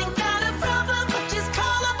fooling. Got a problem? Just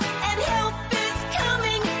call up and help is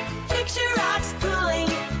coming. Picture Rocks Cooling,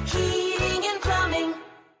 heating and plumbing.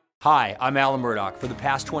 Hi, I'm Alan Murdoch. For the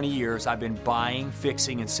past 20 years, I've been buying,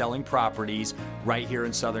 fixing, and selling properties right here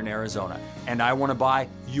in Southern Arizona. And I want to buy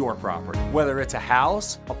your property. Whether it's a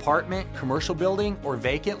house, apartment, commercial building, or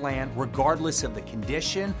vacant land, regardless of the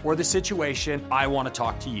condition or the situation, I want to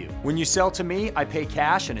talk to you. When you sell to me, I pay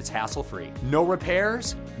cash and it's hassle-free. No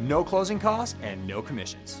repairs, no closing costs, and no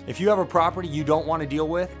commissions. If you have a property you don't want to deal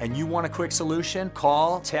with and you want a quick solution,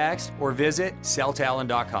 call, text, or visit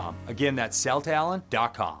selltalon.com. Again, that's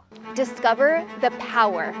selltalon.com. Discover the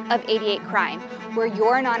power of 88 Crime, where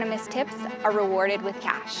your anonymous tips are rewarded with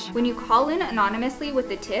cash. When you call in anonymously with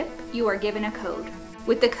the tip, you are given a code.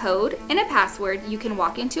 With the code and a password, you can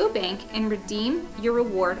walk into a bank and redeem your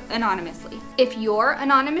reward anonymously. If your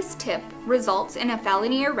anonymous tip results in a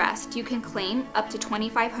felony arrest, you can claim up to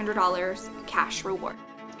 $2,500 cash reward.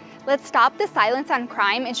 Let's stop the silence on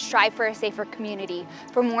crime and strive for a safer community.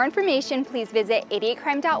 For more information, please visit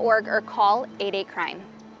 88crime.org or call 88crime.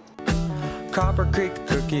 Copper Creek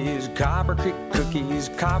Cookies, Copper Creek Cookies,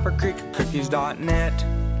 CopperCreekCookies.net.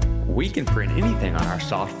 We can print anything on our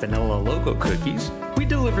soft vanilla logo cookies. We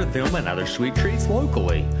deliver them and other sweet treats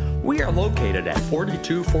locally. We are located at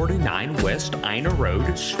 4249 West Ina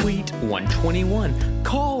Road, Suite 121.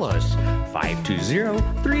 Call us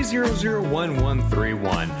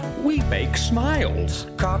 520-300-1131. We bake smiles.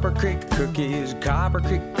 Copper Creek Cookies, Copper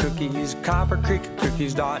Creek Cookies,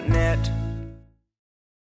 CopperCreekCookies.net.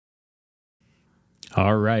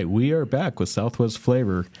 All right, we are back with Southwest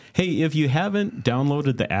Flavor. Hey, if you haven't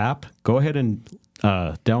downloaded the app, go ahead and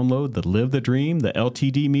download the Live the Dream, the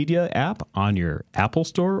LTD Media app on your Apple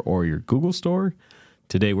Store or your Google Store.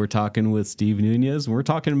 Today we're talking with Steve Nunez, and we're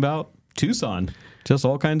talking about Tucson. Just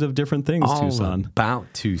all kinds of different things, All Tucson. about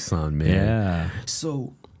Tucson, man. Yeah.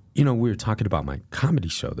 So, we were talking about my comedy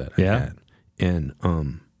show that I Yeah. had. And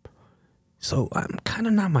so I'm kind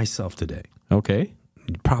of not myself today. Okay.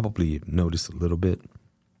 You probably noticed a little bit.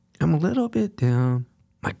 I'm a little bit down.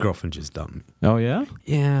 My girlfriend just dumped me. Oh, yeah?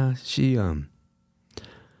 Yeah, she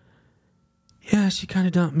kind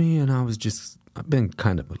of dumped me, and I've been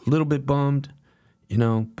kind of a little bit bummed,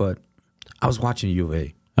 but I was watching a U of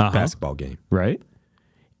A basketball game, Right?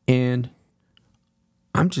 and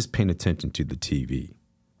I'm just paying attention to the TV.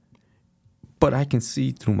 But I can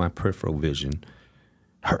see through my peripheral vision,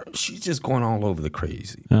 she's just going all over the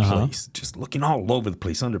crazy place, just looking all over the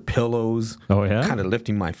place, under pillows, Oh, yeah? kind of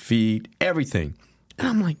lifting my feet, everything. And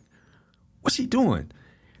I'm like, what's she doing?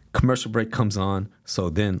 Commercial break comes on, so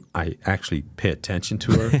then I actually pay attention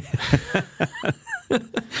to her.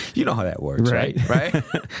 You know how that works, right? Right?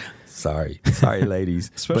 Sorry,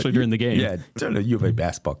 ladies. Especially during the game. Yeah, during the U of A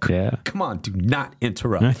basketball. Yeah. Come on, do not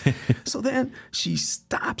interrupt. So then she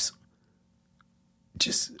stops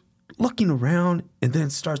just looking around and then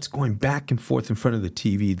starts going back and forth in front of the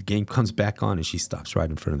TV. The game comes back on and she stops right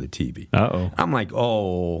in front of the TV. Uh-oh. I'm like,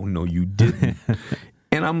 oh, no, you didn't.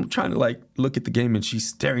 And I'm trying to like look at the game and she's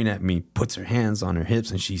staring at me, puts her hands on her hips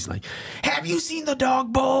and she's like, have you seen the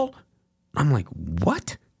dog bowl? I'm like,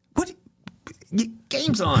 what? What?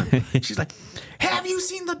 Game's on. She's like, have you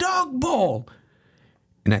seen the dog bowl?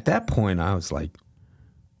 And at that point I was like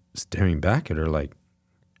staring back at her like,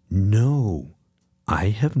 no, I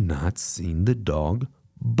have not seen the dog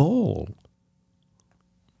bowl.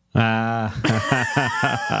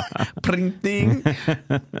 Pring ding.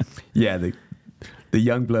 Yeah, the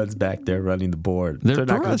young bloods back there running the board. They're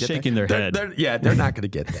not gonna get shaking that. their head. They're not going to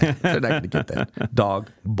get that. They're not going to get that. Dog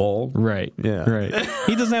bowl. Right. Yeah. Right.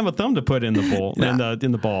 He doesn't have a thumb to put in the bowl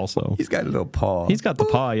in the ball, so He's got a little paw. he's got the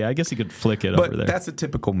paw. Yeah, I guess he could flick it But over there. that's a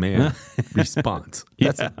typical man response.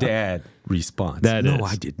 That's a dad response. That no,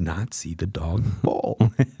 is. I did not see the dog bowl.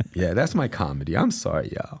 Yeah, that's my comedy. I'm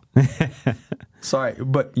sorry, y'all. Sorry,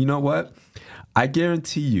 but you know what? I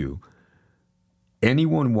guarantee you,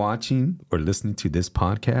 anyone watching or listening to this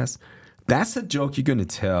podcast, that's a joke you're going to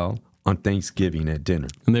tell on Thanksgiving at dinner.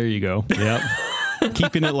 And there you go. Yep.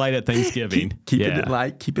 Keeping it light at Thanksgiving. Keeping it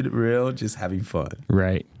light, keeping it real, just having fun.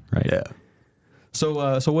 Right. Right. Yeah.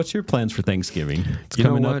 So what's your plans for Thanksgiving? It's You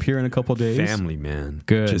know coming what? up here in a couple days. Family, man.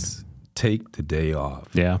 Good. Just take the day off.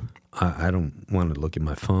 Yeah. I don't want to look at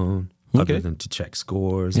my phone Okay. other than to check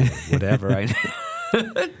scores or whatever. I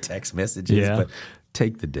text messages, Yeah. but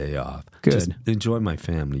take the day off. Good. Just enjoy my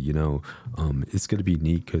family. You know, it's going to be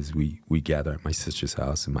neat because we gather at my sister's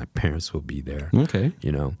house and my parents will be there. Okay.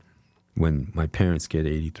 You know, when my parents get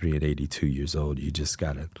 83 and 82 years old, you just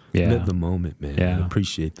got to Yeah. live the moment, man, Yeah. and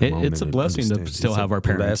appreciate the moment. It's a and blessing to understand. still It's a have our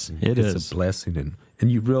parents. blessing. It It's is. a blessing,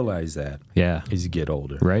 and you realize that Yeah. as you get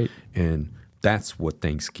older. Right. And that's what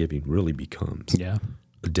Thanksgiving really becomes. Yeah.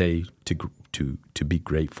 A day to be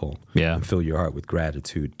grateful. Yeah. And fill your heart with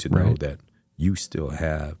gratitude to know Right. that you still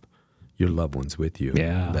have your loved ones with you.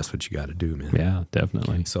 Yeah. And that's what you got to do, man. Yeah,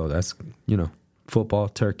 definitely. So that's, football,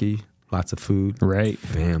 turkey, lots of food. Right.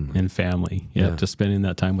 Family. And family. Yeah. Yeah. Just spending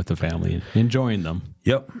that time with the family and enjoying them.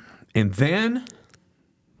 Yep. And then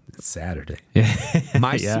it's Saturday.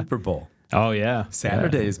 My Yeah. Super Bowl. Oh, yeah.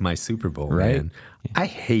 Saturday is my Super Bowl, Right. man. I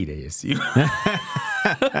hate ASU.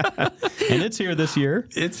 And it's here this year.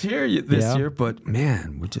 It's here this Yeah. year, but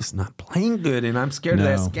man, we're just not playing good, and I'm scared of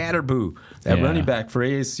that No. Scatterboo, that Yeah. running back for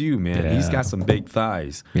ASU, man. He's Yeah. got some big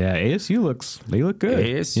thighs. Yeah, ASU they look good.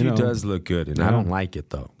 ASU does look good, and I don't like it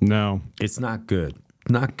though. No, It's not good.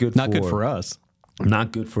 Not good. not good for us.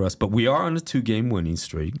 Not good for us. But we are on a 2-game winning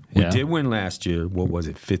streak. We Yeah. did win last year. What was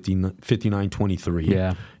it? 59-23.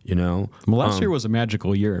 Yeah. You know. Well, last year was a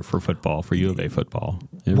magical year for football, for U of A football.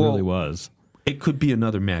 It Well, really was. It could be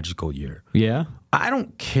another magical year. Yeah. I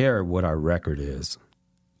don't care what our record is.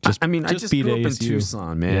 Just- I mean, I just just beat grew up in ASU.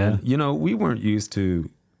 Tucson, man. Yeah. You know, we weren't used to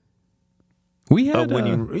We a had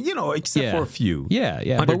winning, except yeah. for a few. Yeah,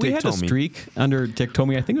 yeah. Under But we Dick had a Tomey. streak under Dick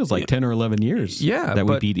Tomey. I think it was like 10 or 11 years Yeah, that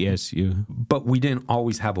we but- beat ASU. But we didn't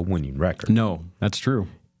always have a winning record. No, that's true.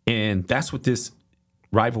 And that's what this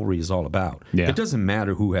rivalry is all about. Yeah. It doesn't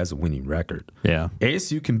matter who has a winning record. Yeah.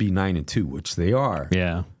 ASU can be 9-2, which they are,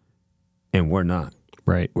 Yeah. and we're not.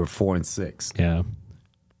 Right. We're 4-6. Yeah.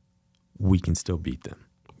 We can still beat them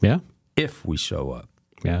Yeah. if we show up.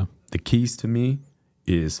 Yeah. The keys to me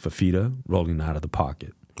is Fafita rolling out of the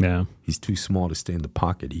pocket. Yeah. He's too small to stay in the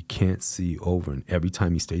pocket. He can't see over. And every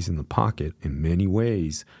time he stays in the pocket, in many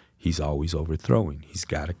ways, he's always overthrowing. He's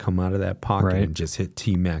got to come out of that pocket Right. and just hit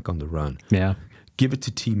T-Mac on the run. Yeah. Give it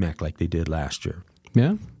to T-Mac like they did last year.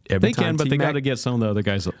 Yeah. Every They can, time but they T-Mac- got to get some of the other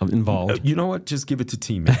guys involved. You know what? Just give it to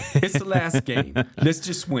T-Mac. It's the last game. Let's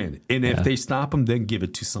just win. And if they stop him, then give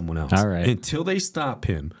it to someone else. All right. Until they stop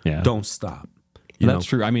him, Yeah. don't stop. That's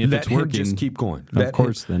true. I mean, if let it's him working, just keep going. of Let him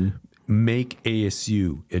course, then. make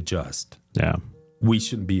ASU adjust. Yeah. We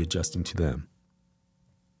shouldn't be adjusting to them.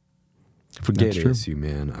 Forget That's true. ASU,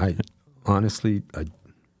 man. Honestly,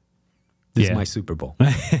 this is Yeah. my Super Bowl.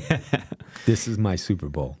 This is my Super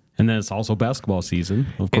Bowl. And then it's also basketball season,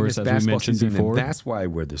 of And course, it's as we basketball mentioned season, before. and that's why I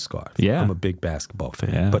wear this scarf. Yeah. I'm a big basketball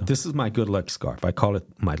fan. Yeah. But this is my good luck scarf. I call it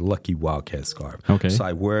my lucky Wildcat scarf. Okay. So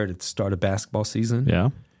I wear it at the start of basketball season. Yeah.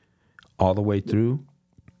 All the way through.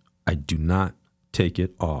 I do not take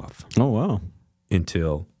it off Oh, wow.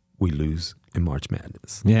 until we lose in March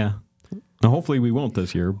Madness. Yeah. Now, hopefully we won't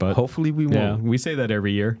this year, but Hopefully we yeah, won't. we say that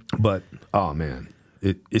every year. But oh man,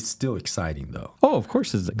 it's still exciting though. Oh, of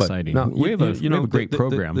course it's But exciting. no, we have a great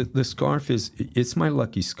program. The scarf it's my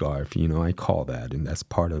lucky scarf. I call that, and that's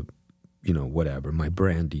part of whatever my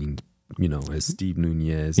branding. As Steve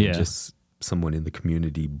Nunez, Yeah. and just someone in the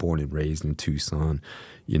community, born and raised in Tucson.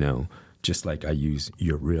 Just like I use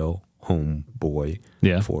your real home boy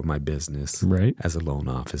Yeah. for my business, Right. as a loan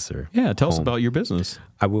officer. Yeah, tell us Home. about your business.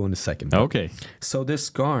 I will in a second. Okay. So this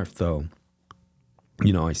scarf, though,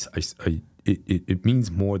 it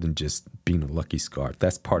means more than just being a lucky scarf.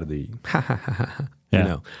 That's part of the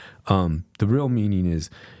Yeah. The real meaning is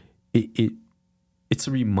it's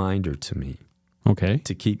a reminder to me Okay.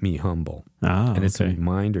 to keep me humble, Ah, and it's a okay.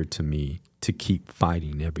 reminder to me to keep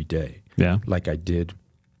fighting every day, Yeah. like I did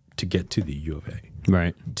to get to the U of A,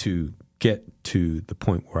 Right. to get to the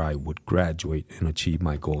point where I would graduate and achieve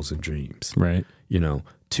my goals and dreams. Right.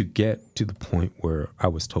 To get to the point where I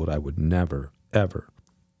was told I would never, ever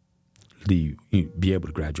be able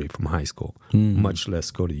to graduate from high school, much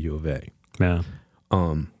less go to U of A. Yeah.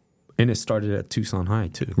 And it started at Tucson High,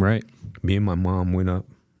 too. Right. Me and my mom went up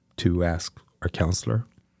to ask our counselor,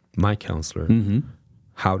 my counselor,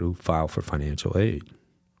 how to file for financial aid.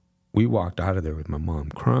 We walked out of there with my mom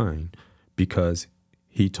crying because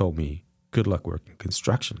he told me, good luck working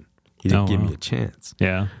construction. He didn't give me a chance.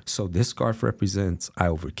 Yeah. So this scarf represents I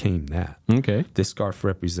overcame that. Okay. This scarf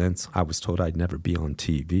represents I was told I'd never be on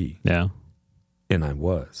TV, Yeah. and I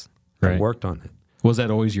was. I Right. worked on it. Was that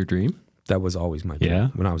always your dream? That was always my dream. Yeah?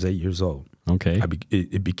 When I was 8 years old, Okay.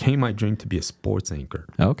 it became my dream to be a sports anchor,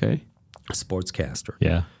 Okay. a sportscaster.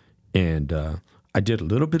 Yeah. And I did a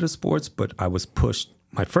little bit of sports, but I was pushed.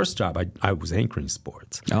 My first job, I was anchoring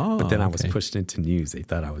sports. Oh, but then I was okay. pushed into news. They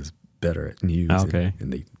thought I was better at news. Okay.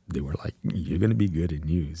 And they were like, you're going to be good at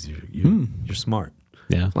news. You're smart.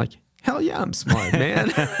 Yeah. I'm like, hell yeah, I'm smart,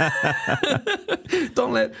 man.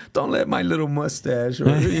 don't let my little mustache or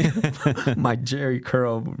my Jerry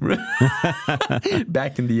curl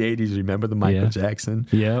back in the 80s. Remember the Michael Yeah. Jackson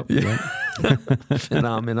Yep. Yep.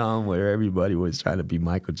 phenomenon where everybody was trying to be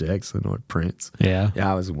Michael Jackson or Prince? Yeah.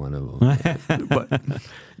 Yeah, I was one of them. But,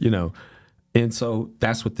 and so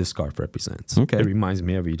that's what this scarf represents. Okay. It reminds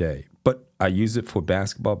me every day. But I use it for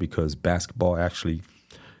basketball because basketball actually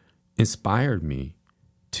inspired me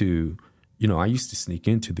to, I used to sneak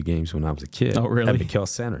into the games when I was a kid. Oh, really? At McKell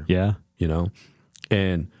Center. Yeah.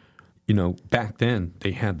 And, back then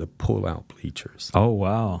they had the pull-out bleachers. Oh,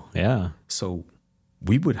 wow. Yeah. So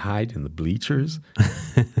we would hide in the bleachers.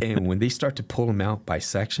 And when they start to pull them out by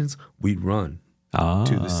sections, we'd run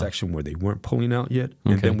to the section where they weren't pulling out yet.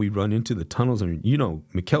 And Okay. then we run into the tunnels. And,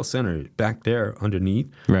 McKell Center, back there underneath,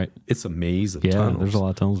 Right. it's a maze of Yeah. tunnels. There's a lot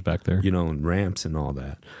of tunnels back there. And ramps and all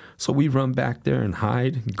that. So we run back there and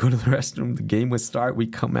hide, and go to the restroom. The game would start. We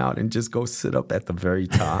come out and just go sit up at the very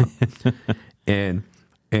top. and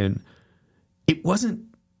it wasn't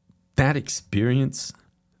that experience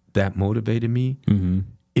that motivated me. Mm-hmm.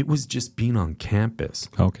 It was just being on campus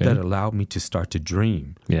Okay. that allowed me to start to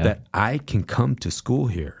dream Yeah. that I can come to school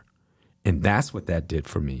here. And that's what that did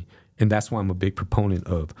for me. And that's why I'm a big proponent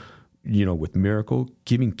of, with Miracle,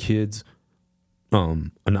 giving kids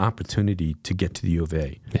an opportunity to get to the U of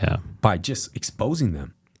A Yeah. by just exposing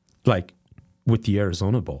them, like with the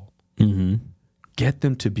Arizona Bowl. Mm-hmm. Get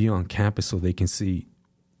them to be on campus so they can see,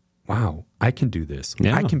 wow, I can do this.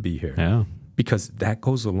 Yeah. I can be here. Yeah. Because that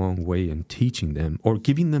goes a long way in teaching them or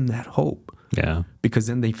giving them that hope, Yeah. because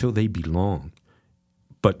then they feel they belong.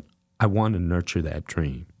 But I want to nurture that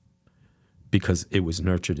dream because it was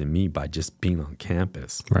nurtured in me by just being on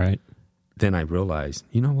campus. Right. Then I realized,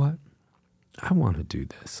 you know what? I want to do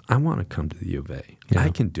this. I want to come to the U of A. Yeah. I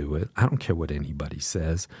can do it. I don't care what anybody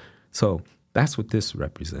says. So that's what this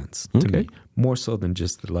represents to Okay. me, more so than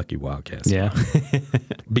just the Lucky Wildcats. Yeah.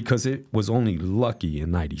 Because it was only lucky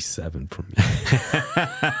in 97 for me.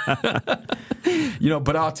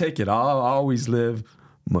 But I'll take it. I'll always live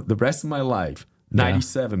the rest of my life.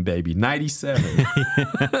 97, baby. 97.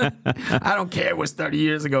 I don't care. It was 30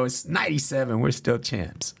 years ago. It's 97. We're still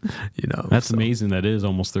champs. That's so. amazing. That is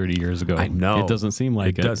almost 30 years ago. I know. It doesn't seem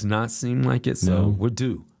like it. It does not seem like it. So No. we're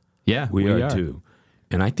due. Yeah. We are due.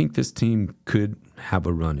 And I think this team could have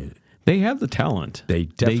a run in it. They have the talent. They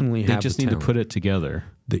definitely They have just the need to talent. put it together.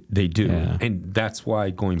 They do. Yeah. And that's why,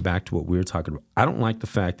 going back to what we were talking about, I don't like the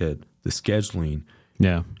fact that the scheduling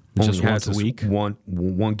Yeah. It's only just has once a us week.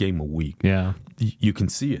 one game a week. Yeah. You can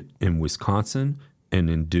see it in Wisconsin and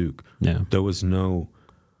in Duke. Yeah. There was no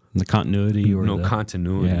The continuity or the,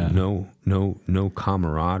 continuity, Yeah. no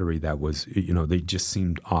camaraderie. That was, they just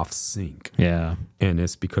seemed off sync. Yeah. And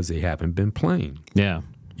it's because they haven't been playing. Yeah.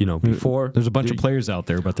 before There's a bunch of players out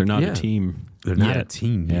there, but they're not a team. They're not a yet.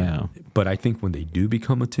 team yet. Yeah. But I think when they do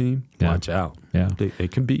become a team, watch out. Yeah. They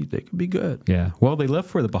can be good. Yeah. Well, they left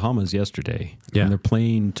for the Bahamas yesterday. Yeah. And they're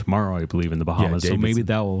playing tomorrow, I believe, in the Bahamas. So maybe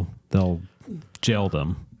they'll gel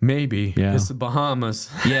them. Maybe. Yeah. It's the Bahamas.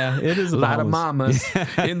 Yeah, it is A lot of mamas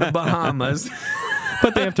in the Bahamas.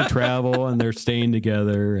 But they have to travel and they're staying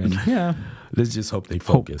together and Let's just hope they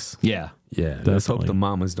focus. Yeah. Yeah. Let's hope the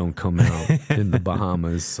mamas don't come out in the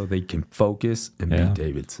Bahamas so they can focus and beat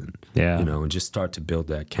Davidson. Yeah. And just start to build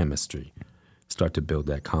that chemistry, start to build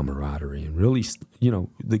that camaraderie. And really,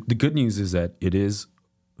 the good news is that it is,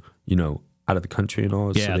 out of the country and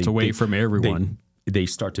all. Yeah, so it's away from everyone. They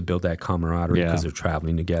start to build that camaraderie because they're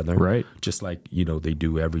traveling together. Right. Just like, they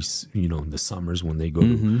do every, in the summers when they go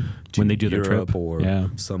to when they do Europe their trip.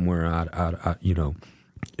 or somewhere out,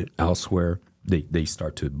 elsewhere. They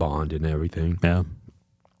start to bond and everything. Yeah.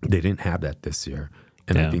 They didn't have that this year.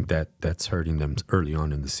 And I think that's hurting them early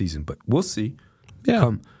on in the season. But we'll see.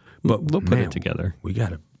 Yeah. But they'll put it together. We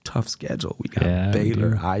got a tough schedule. We got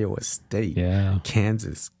Baylor, Iowa State,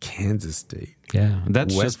 Kansas State. Yeah.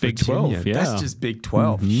 That's West just Big Virginia. 12. Yeah. That's just Big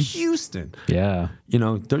 12. Houston. Yeah.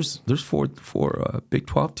 There's four Big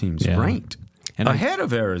 12 teams ranked and ahead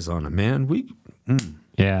of Arizona, man.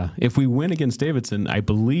 Yeah. If we win against Davidson, I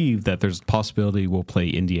believe that there's a possibility we'll play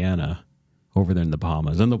Indiana over there in the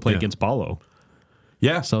Bahamas. And they'll play against Paulo.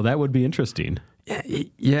 Yeah. So that would be interesting.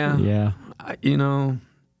 Yeah. Yeah.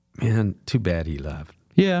 Man, too bad he left.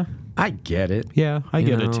 Yeah. I get it. Yeah, I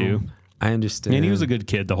get it too. I understand. And he was a good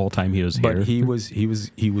kid the whole time he was here. But he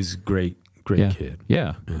was great kid.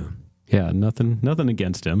 Yeah. Yeah, nothing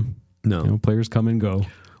against him. No. Players come and go.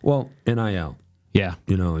 Well, NIL. Yeah.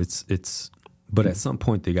 It's but at some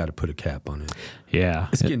point they got to put a cap on it. Yeah.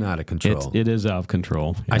 It's getting out of control. It is out of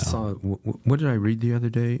control. Yeah. I saw, what did I read the other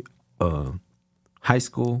day? High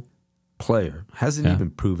school player hasn't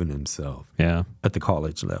even proven himself at the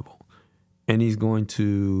college level. And he's going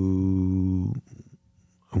to,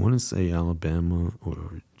 I want to say Alabama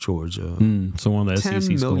or Georgia. So one of the SEC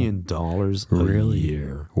 $10 million a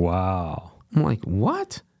year. Wow. I'm like,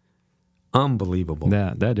 what? Unbelievable.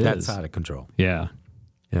 That is. That's out of control. Yeah.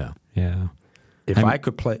 Yeah. Yeah. If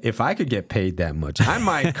I could get paid that much, I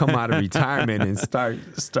might come out of retirement and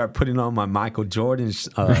start putting on my Michael Jordan,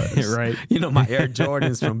 right? My Air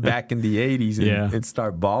Jordans from back in the '80s, and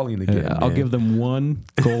start balling again. I'll give them one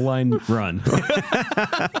goal line run.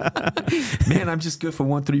 Man, I'm just good for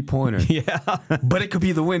one 3-pointer. Yeah, but it could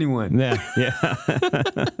be the winning one. Yeah.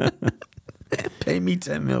 Pay me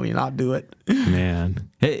 $10 million, I'll do it. Man,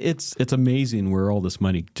 it's amazing where all this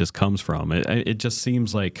money just comes from. It just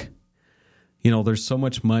seems like. There's so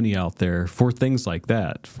much money out there for things like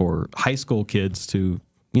that, for high school kids to,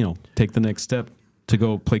 take the next step to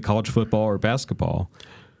go play college football or basketball.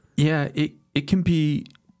 Yeah, it can be,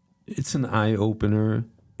 it's an eye opener,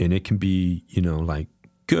 and it can be, like,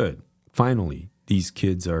 good. Finally, these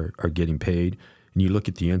kids are getting paid. And you look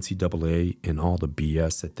at the NCAA and all the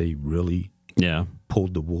BS that they really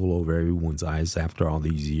pulled the wool over everyone's eyes after all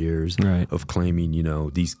these years of claiming,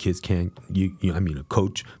 these kids can't, a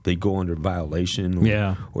coach, they go under violation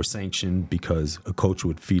or sanction because a coach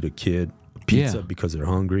would feed a kid pizza because they're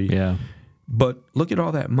hungry. Yeah. But look at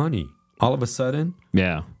all that money. All of a sudden,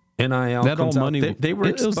 NIL that comes all out. money, They were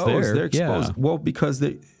exposed. They're exposed. Yeah. Well, because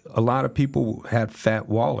a lot of people had fat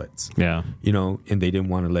wallets. Yeah. And they didn't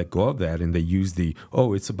want to let go of that. And they used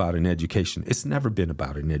it's about an education. It's never been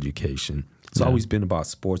about an education. It's always been about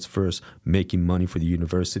sports first, making money for the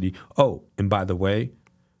university. Oh, and by the way,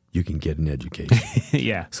 you can get an education.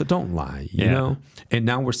 Yeah. So don't lie, you know? And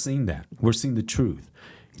now we're seeing that. We're seeing the truth.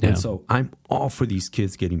 And so I'm all for these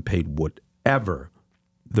kids getting paid whatever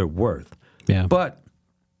they're worth. Yeah. But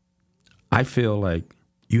I feel like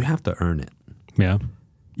you have to earn it. Yeah.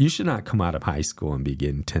 You should not come out of high school and be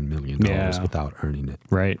getting $10 million without earning it.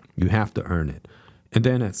 Right. You have to earn it. And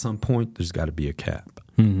then at some point, there's got to be a cap.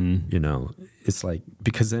 Mm-hmm. It's like,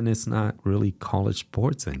 because then it's not really college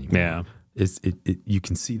sports anymore. Yeah. You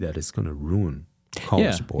can see that it's going to ruin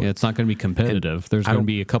college sports. Yeah, it's not going to be competitive. There's going to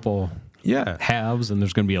be a couple haves, and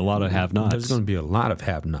there's going to be a lot of have-nots. There's going to be a lot of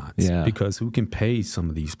have-nots. Yeah. Because who can pay some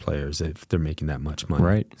of these players if they're making that much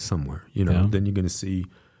money somewhere? Then you're going to see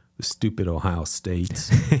the stupid Ohio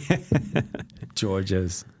States,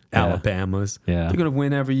 Georgias, Alabamas. Yeah. They're going to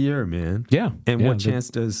win every year, man. Yeah. And what chance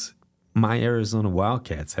does my Arizona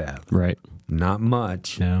Wildcats have? Right. Not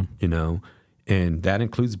much. Yeah. And that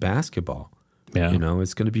includes basketball. Yeah.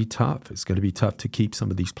 It's going to be tough. It's going to be tough to keep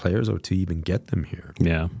some of these players or to even get them here.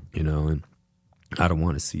 Yeah. And I don't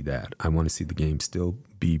want to see that. I want to see the game still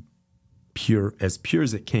be pure as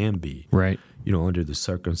it can be. Right. You know, under the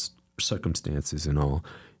circumstances and all,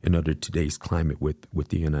 and under today's climate with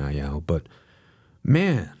the NIL. But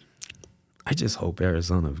man, I just hope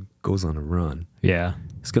Arizona goes on a run. Yeah.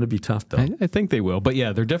 It's going to be tough, though. I think they will. But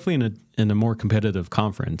yeah, they're definitely in a more competitive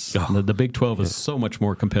conference. Oh, the Big 12 is so much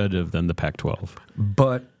more competitive than the Pac-12.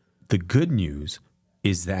 But the good news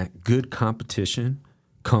is that good competition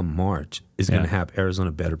come March is going to have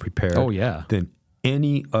Arizona better prepared than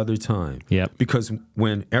any other time. Yep. Because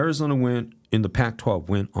when Arizona went in the Pac-12,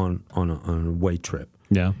 went on an away trip,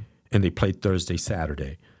 and they played Thursday,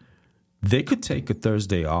 Saturday, they could take a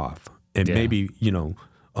Thursday off and maybe,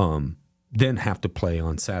 then have to play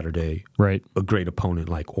on Saturday a great opponent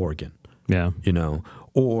like Oregon. Yeah. You know,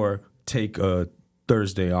 or take a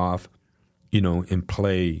Thursday off, and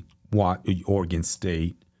play Oregon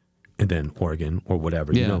State and then Oregon or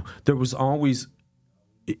whatever. Yeah. You know, there was always,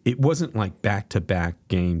 it wasn't like back-to-back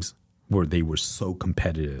games where they were so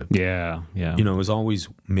competitive. Yeah, yeah. You know, it was always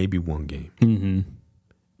maybe one game. Mm-hmm.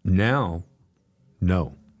 Now,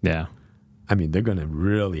 no. Yeah. I mean, they're going to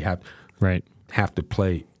really have to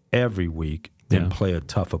play every week and play a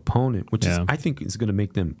tough opponent, which is, I think, is going to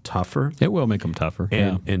make them tougher. It will make them tougher.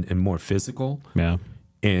 And more physical. Yeah.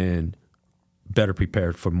 And better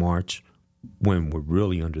prepared for March when we're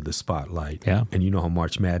really under the spotlight. Yeah. And you know how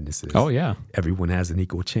March Madness is. Oh, yeah. Everyone has an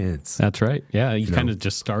equal chance. That's right. Yeah, you kind of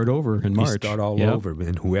just start over in March. You start all over.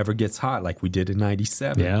 And whoever gets hot, like we did in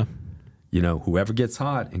 97. Yeah. You know, whoever gets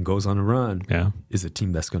hot and goes on a run is a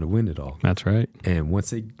team that's going to win it all. That's right. And once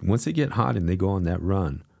they get hot and they go on that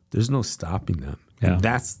run, there's no stopping them. Yeah. And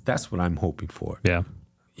that's what I'm hoping for. Yeah.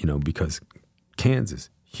 You know, because Kansas,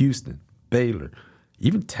 Houston, Baylor,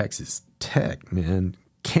 even Texas Tech, man,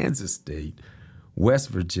 Kansas State, West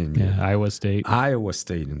Virginia, Iowa State,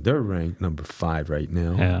 and they're ranked number 5 right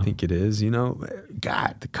now. Yeah. I think it is. You know,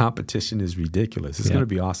 God, the competition is ridiculous. It's going to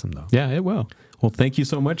be awesome, though. Yeah, it will. Well, thank you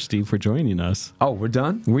so much, Steve, for joining us. Oh, we're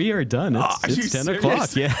done? We are done. It's 10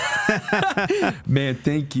 o'clock. Yeah. Man,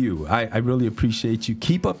 thank you. I really appreciate you.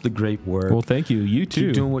 Keep up the great work. Well, thank you. You too.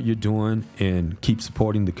 Keep doing what you're doing and keep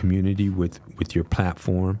supporting the community with your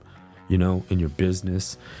platform, you know, and your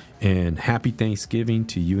business. And happy Thanksgiving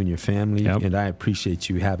to you and your family. Yep. And I appreciate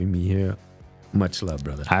you having me here. Much love,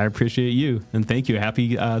 brother. I appreciate you. And thank you.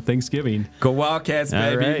 Happy Thanksgiving. Go Wildcats,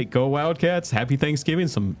 baby. All right. Go Wildcats. Happy Thanksgiving.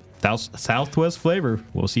 Some Southwest flavor.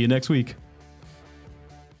 We'll see you next week.